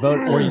want that vote,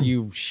 or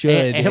you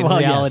should in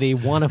reality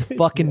want to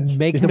fucking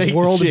make the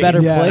world a better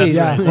place.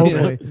 Yeah,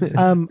 hopefully.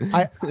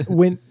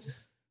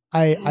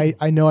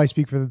 I know I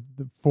speak for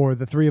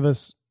the three of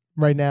us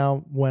right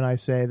now when I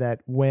say that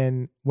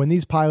when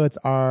these pilots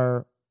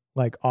are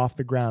like off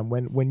the ground,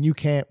 when you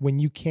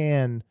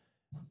can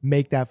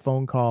make that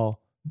phone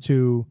call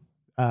to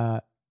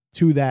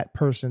that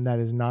person that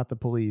is not the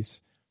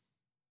police,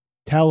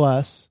 tell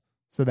us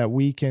so that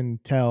we can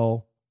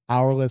tell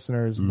our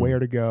listeners where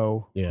to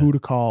go, who to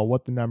call,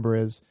 what the number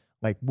is,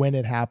 like when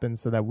it happens,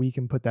 so that we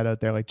can put that out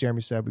there. Like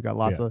Jeremy said, we got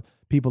lots of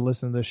people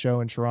listening to the show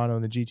in Toronto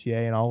and the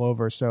GTA and all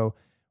over. So,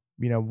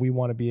 we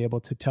want to be able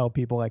to tell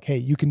people like, hey,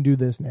 you can do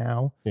this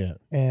now. Yeah.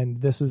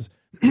 And this is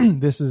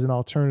an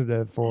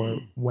alternative for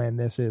when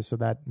this is, so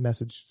that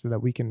message, so that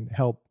we can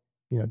help,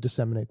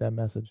 disseminate that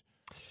message.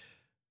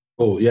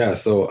 Oh yeah.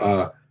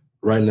 So,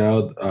 right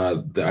now,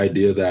 the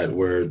idea that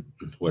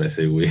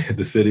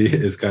the city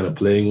is kind of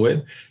playing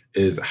with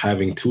is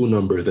having two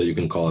numbers that you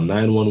can call,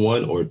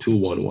 911 or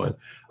 211.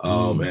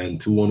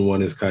 And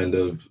 211 is kind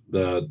of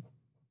the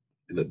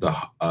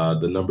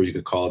number you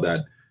could call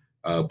that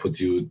puts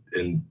you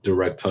in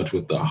direct touch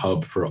with the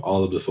hub for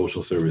all of the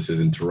social services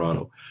in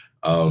Toronto.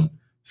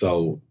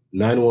 So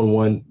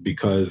 911,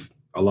 because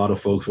a lot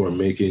of folks who are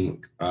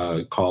making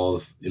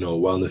calls,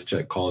 wellness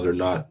check calls, are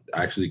not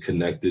actually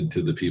connected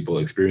to the people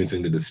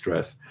experiencing the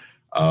distress.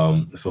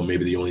 So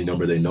maybe the only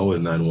number they know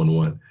is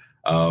 911.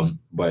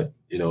 But,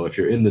 if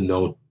you're in the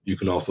know, you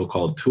can also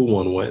call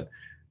 211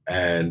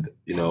 and,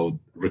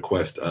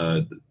 request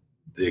the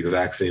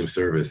exact same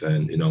service.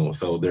 And,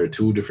 so there are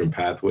two different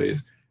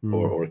pathways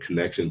or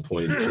connection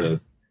points to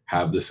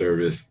have the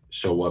service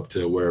show up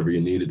to wherever you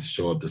need it to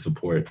show up to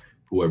support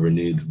whoever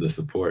needs the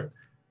support.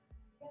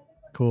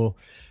 Cool.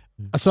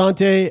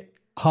 Asante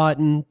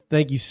Haughton,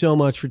 thank you so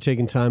much for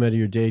taking time out of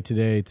your day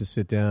today to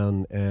sit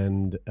down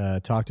and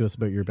talk to us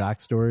about your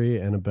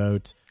backstory and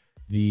about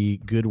the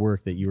good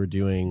work that you are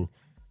doing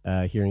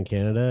here in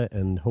Canada.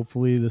 And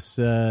hopefully this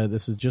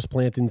is just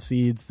planting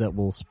seeds that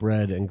will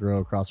spread and grow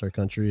across our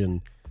country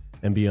and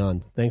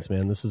beyond. Thanks,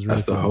 man. This is really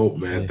That's the fun. hope,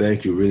 man.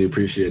 Thank you. Really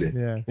appreciate it.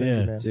 Yeah. Yeah.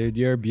 You, man. Dude,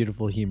 you're a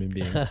beautiful human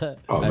being.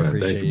 Oh, man.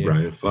 Thank you,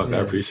 Brian. Fuck, I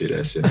appreciate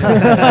that shit.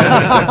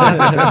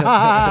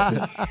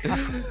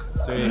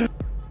 Sweet.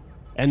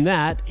 And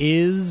that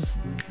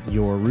is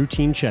your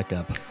routine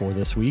checkup for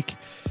this week.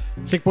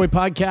 Sick Boy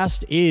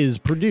Podcast is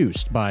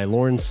produced by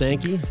Lauren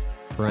Sankey,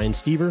 Brian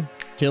Stever,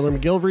 Taylor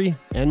McGilvery,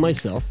 and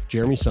myself,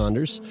 Jeremy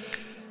Saunders.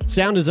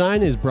 Sound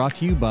design is brought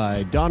to you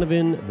by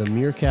Donovan the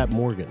Meerkat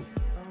Morgan.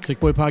 Sick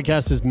Boy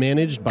Podcast is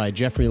managed by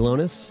Jeffrey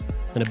Lonis.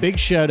 And a big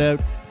shout out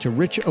to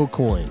Rich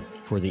O'Coin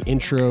for the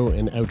intro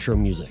and outro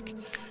music.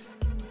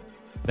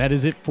 That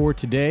is it for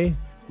today.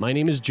 My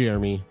name is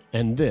Jeremy,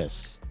 and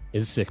this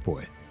is Sick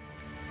Boy.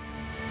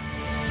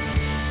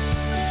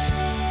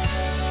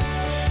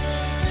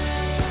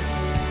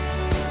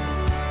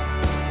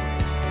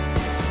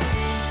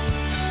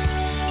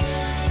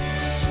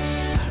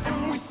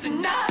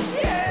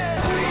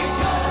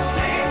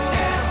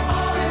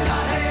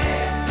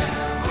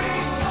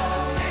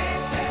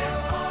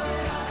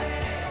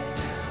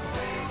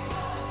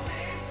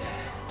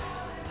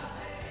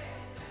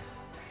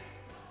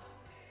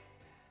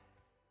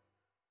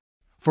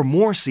 For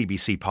more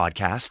CBC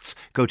podcasts,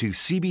 go to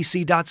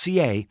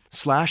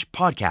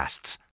cbc.ca/podcasts.